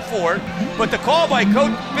and dove for it. But the call by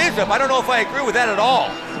Coach Bishop, I don't know if I agree with that at all.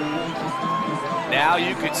 Now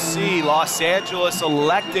you can see Los Angeles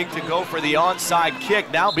electing to go for the onside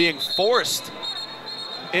kick, now being forced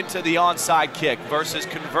into the onside kick versus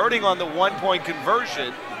converting on the one-point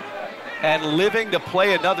conversion and living to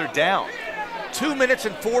play another down. 2 minutes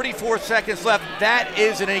and 44 seconds left. That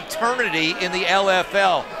is an eternity in the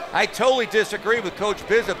LFL. I totally disagree with Coach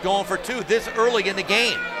Bishop going for 2 this early in the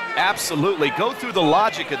game. Absolutely. Go through the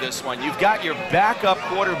logic of this one. You've got your backup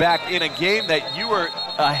quarterback in a game that you were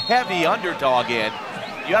a heavy underdog in.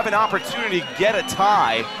 You have an opportunity to get a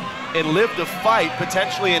tie and live the fight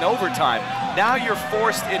potentially in overtime. Now you're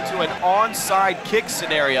forced into an onside kick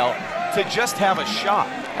scenario to just have a shot.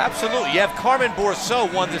 Absolutely. You have Carmen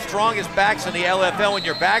Bourseau, one of the strongest backs in the LFL in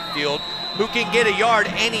your backfield, who can get a yard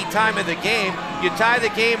any time of the game. You tie the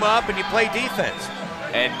game up and you play defense.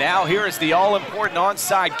 And now here is the all-important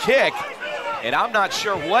onside kick. And I'm not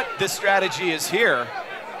sure what the strategy is here.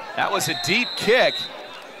 That was a deep kick.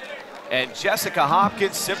 And Jessica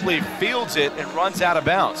Hopkins simply fields it and runs out of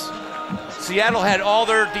bounds. Seattle had all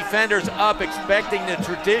their defenders up expecting the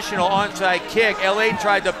traditional onside kick. LA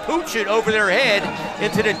tried to pooch it over their head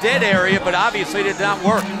into the dead area, but obviously it did not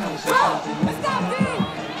work.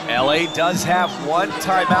 LA does have 1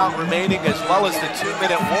 timeout remaining as well as the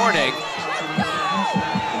 2-minute warning.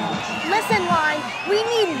 Listen, line, we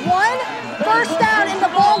need 1 first down and the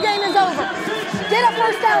ball game is over. Get a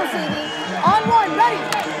first down, CD. On 1, ready.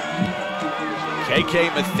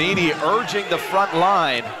 KK Matheny urging the front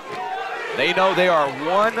line. They know they are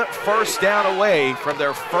 1 first down away from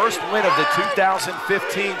their first win of the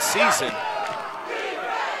 2015 season.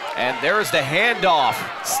 And there's the handoff.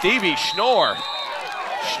 Stevie Schnorr.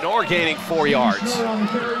 Schnorr gaining 4 yards.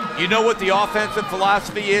 You know what the offensive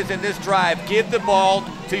philosophy is in this drive. Give the ball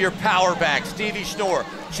to your power back, Stevie Schnorr.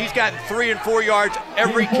 She's got 3 and 4 yards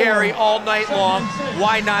every carry all night long.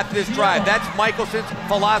 Why not this drive? That's Michelson's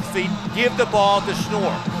philosophy. Give the ball to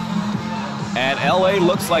Schnorr. And LA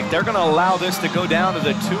looks like they're going to allow this to go down to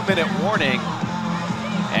the 2-minute warning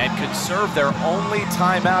and conserve their only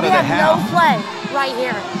timeout of the half. We have no play right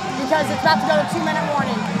here because it's about to go to 2-minute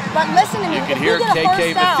warning. But listen to me, you can hear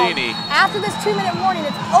KK Matheny after this 2-minute warning,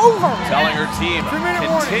 it's over. Telling her team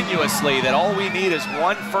continuously that all we need is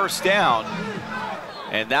 1 first down.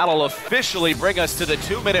 And that'll officially bring us to the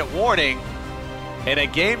 2-minute warning in a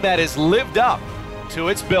game that has lived up to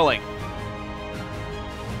its billing.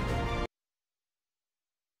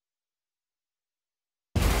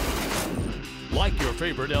 Like your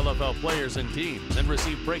favorite LFL players and teams and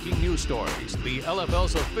receive breaking news stories. The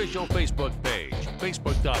LFL's official Facebook page,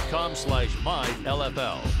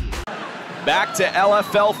 facebook.com/mylfl. Back to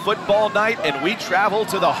LFL football night, and we travel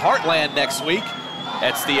to the Heartland next week.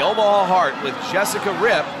 It's the Omaha Heart with Jessica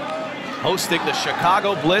Ripp hosting the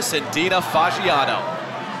Chicago Bliss and Dina Fagiano.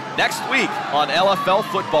 Next week on LFL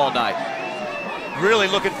football night. Really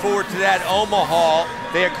looking forward to that. Omaha,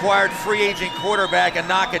 they acquired free agent quarterback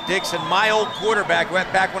Anaka Dixon, my old quarterback,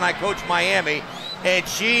 went back when I coached Miami, and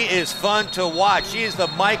she is fun to watch. She is the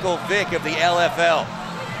Michael Vick of the LFL.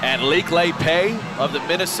 And Lekle Pay of the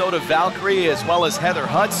Minnesota Valkyrie, as well as Heather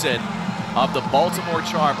Hudson of the Baltimore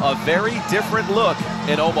Charm. A very different look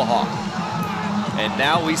in Omaha. And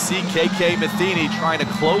now we see KK Matheny trying to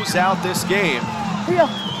close out this game.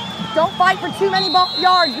 Don't fight for too many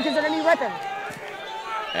yards because they're going to be ripping.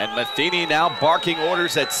 And Matheny now barking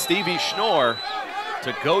orders at Stevie Schnorr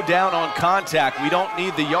to go down on contact. We don't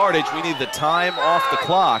need the yardage, we need the time off the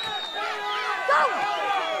clock.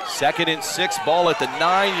 2nd and 6, ball at the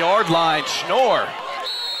 9-yard line. Schnorr.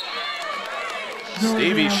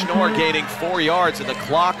 Stevie Schnorr gaining 4 yards, and the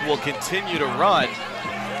clock will continue to run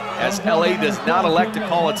as LA does not elect to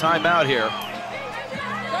call a timeout here.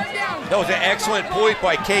 That was an excellent point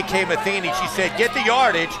by KK Matheny. She said, get the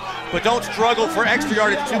yardage, but don't struggle for extra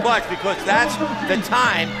yardage too much because that's the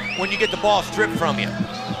time when you get the ball stripped from you.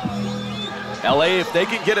 LA, if they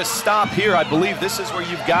can get a stop here, I believe this is where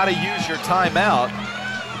you've got to use your timeout.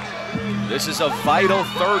 This is a vital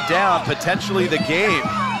 3rd down, potentially the game.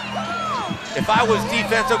 If I was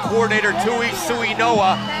defensive coordinator Tui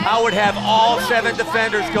Suinoa, I would have all 7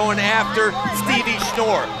 defenders going after Stevie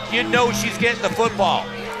Schnorr. You know she's getting the football.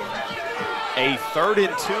 A 3rd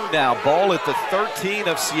and 2 now, ball at the 13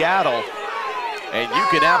 of Seattle. And you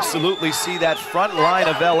can absolutely see that front line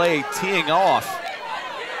of LA teeing off.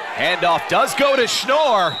 Handoff does go to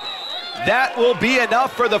Schnorr. That will be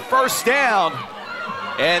enough for the first down.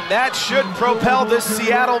 And that should propel this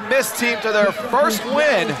Seattle Mist team to their first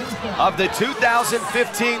win of the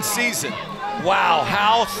 2015 season. Wow,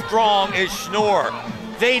 how strong is Schnorr?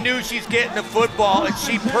 They knew she's getting the football, and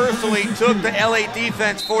she personally took the LA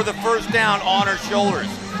defense for the first down on her shoulders.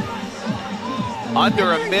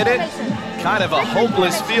 Under a minute, kind of a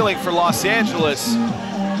hopeless feeling for Los Angeles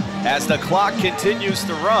as the clock continues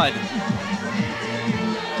to run.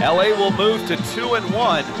 LA will move to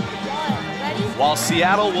 2-1, while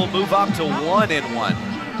Seattle will move up to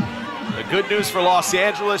 1-1. The good news for Los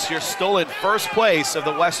Angeles, you're still in first place of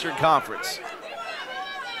the Western Conference.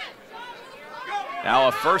 Now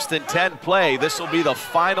a 1st and 10 play. This will be the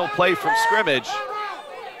final play from scrimmage.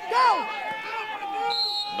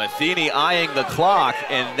 Matheny eyeing the clock,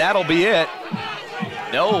 and that'll be it.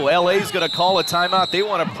 No, LA's gonna call a timeout. They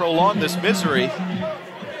want to prolong this misery.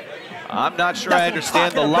 I'm not sure I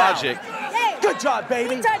understand the logic. Good job,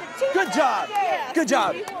 baby. Good job. Good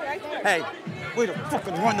job. Hey, way to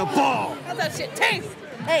fucking run the ball. How's that shit taste?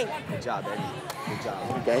 Hey. Good job, baby. Good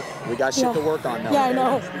job. Okay, we got shit to work on now. Yeah, I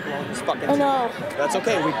know. This fucking I know. That's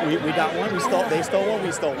okay. We got one. They stole one.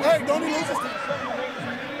 We stole one. Hey, don't lose this.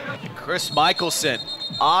 Chris Michelson,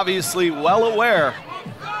 obviously well aware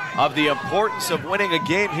of the importance of winning a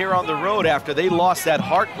game here on the road after they lost that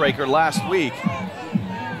heartbreaker last week.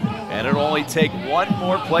 And it'll only take one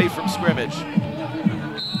more play from scrimmage.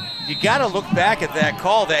 You got to look back at that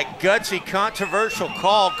call, that gutsy, controversial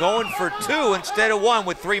call, going for 2 instead of 1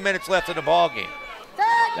 with 3 minutes left in the ballgame.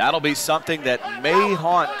 That'll be something that may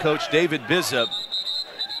haunt Coach David Bizup,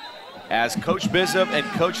 as Coach Bizup and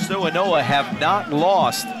Coach Suanoa have not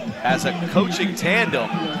lost as a coaching tandem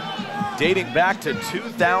dating back to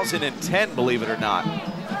 2010, believe it or not.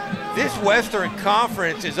 This Western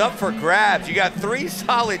Conference is up for grabs. You got 3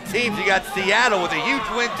 solid teams. You got Seattle with a huge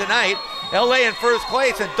win tonight, LA in first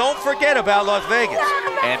place, and don't forget about Las Vegas.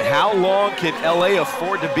 And how long can LA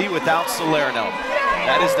afford to be without Salerno?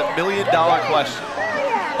 That is the million-dollar question.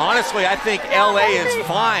 Honestly, I think LA is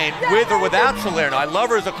fine with or without Salerno. I love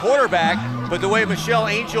her as a quarterback, but the way Michelle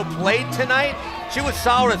Angel played tonight, she was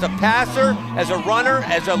solid as a passer, as a runner,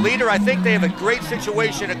 as a leader. I think they have a great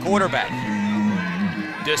situation at quarterback.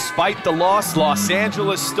 Despite the loss, Los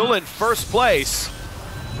Angeles still in first place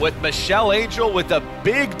with Michelle Angel with a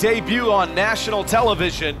big debut on national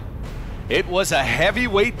television. It was a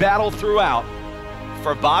heavyweight battle throughout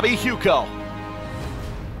for Bobby Huco,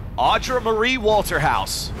 Audra Marie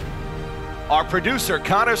Walterhouse, our producer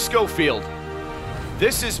Connor Schofield.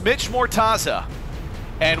 This is Mitch Mortaza,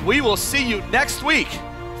 and we will see you next week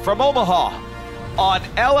from Omaha on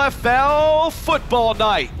LFL Football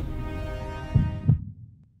Night.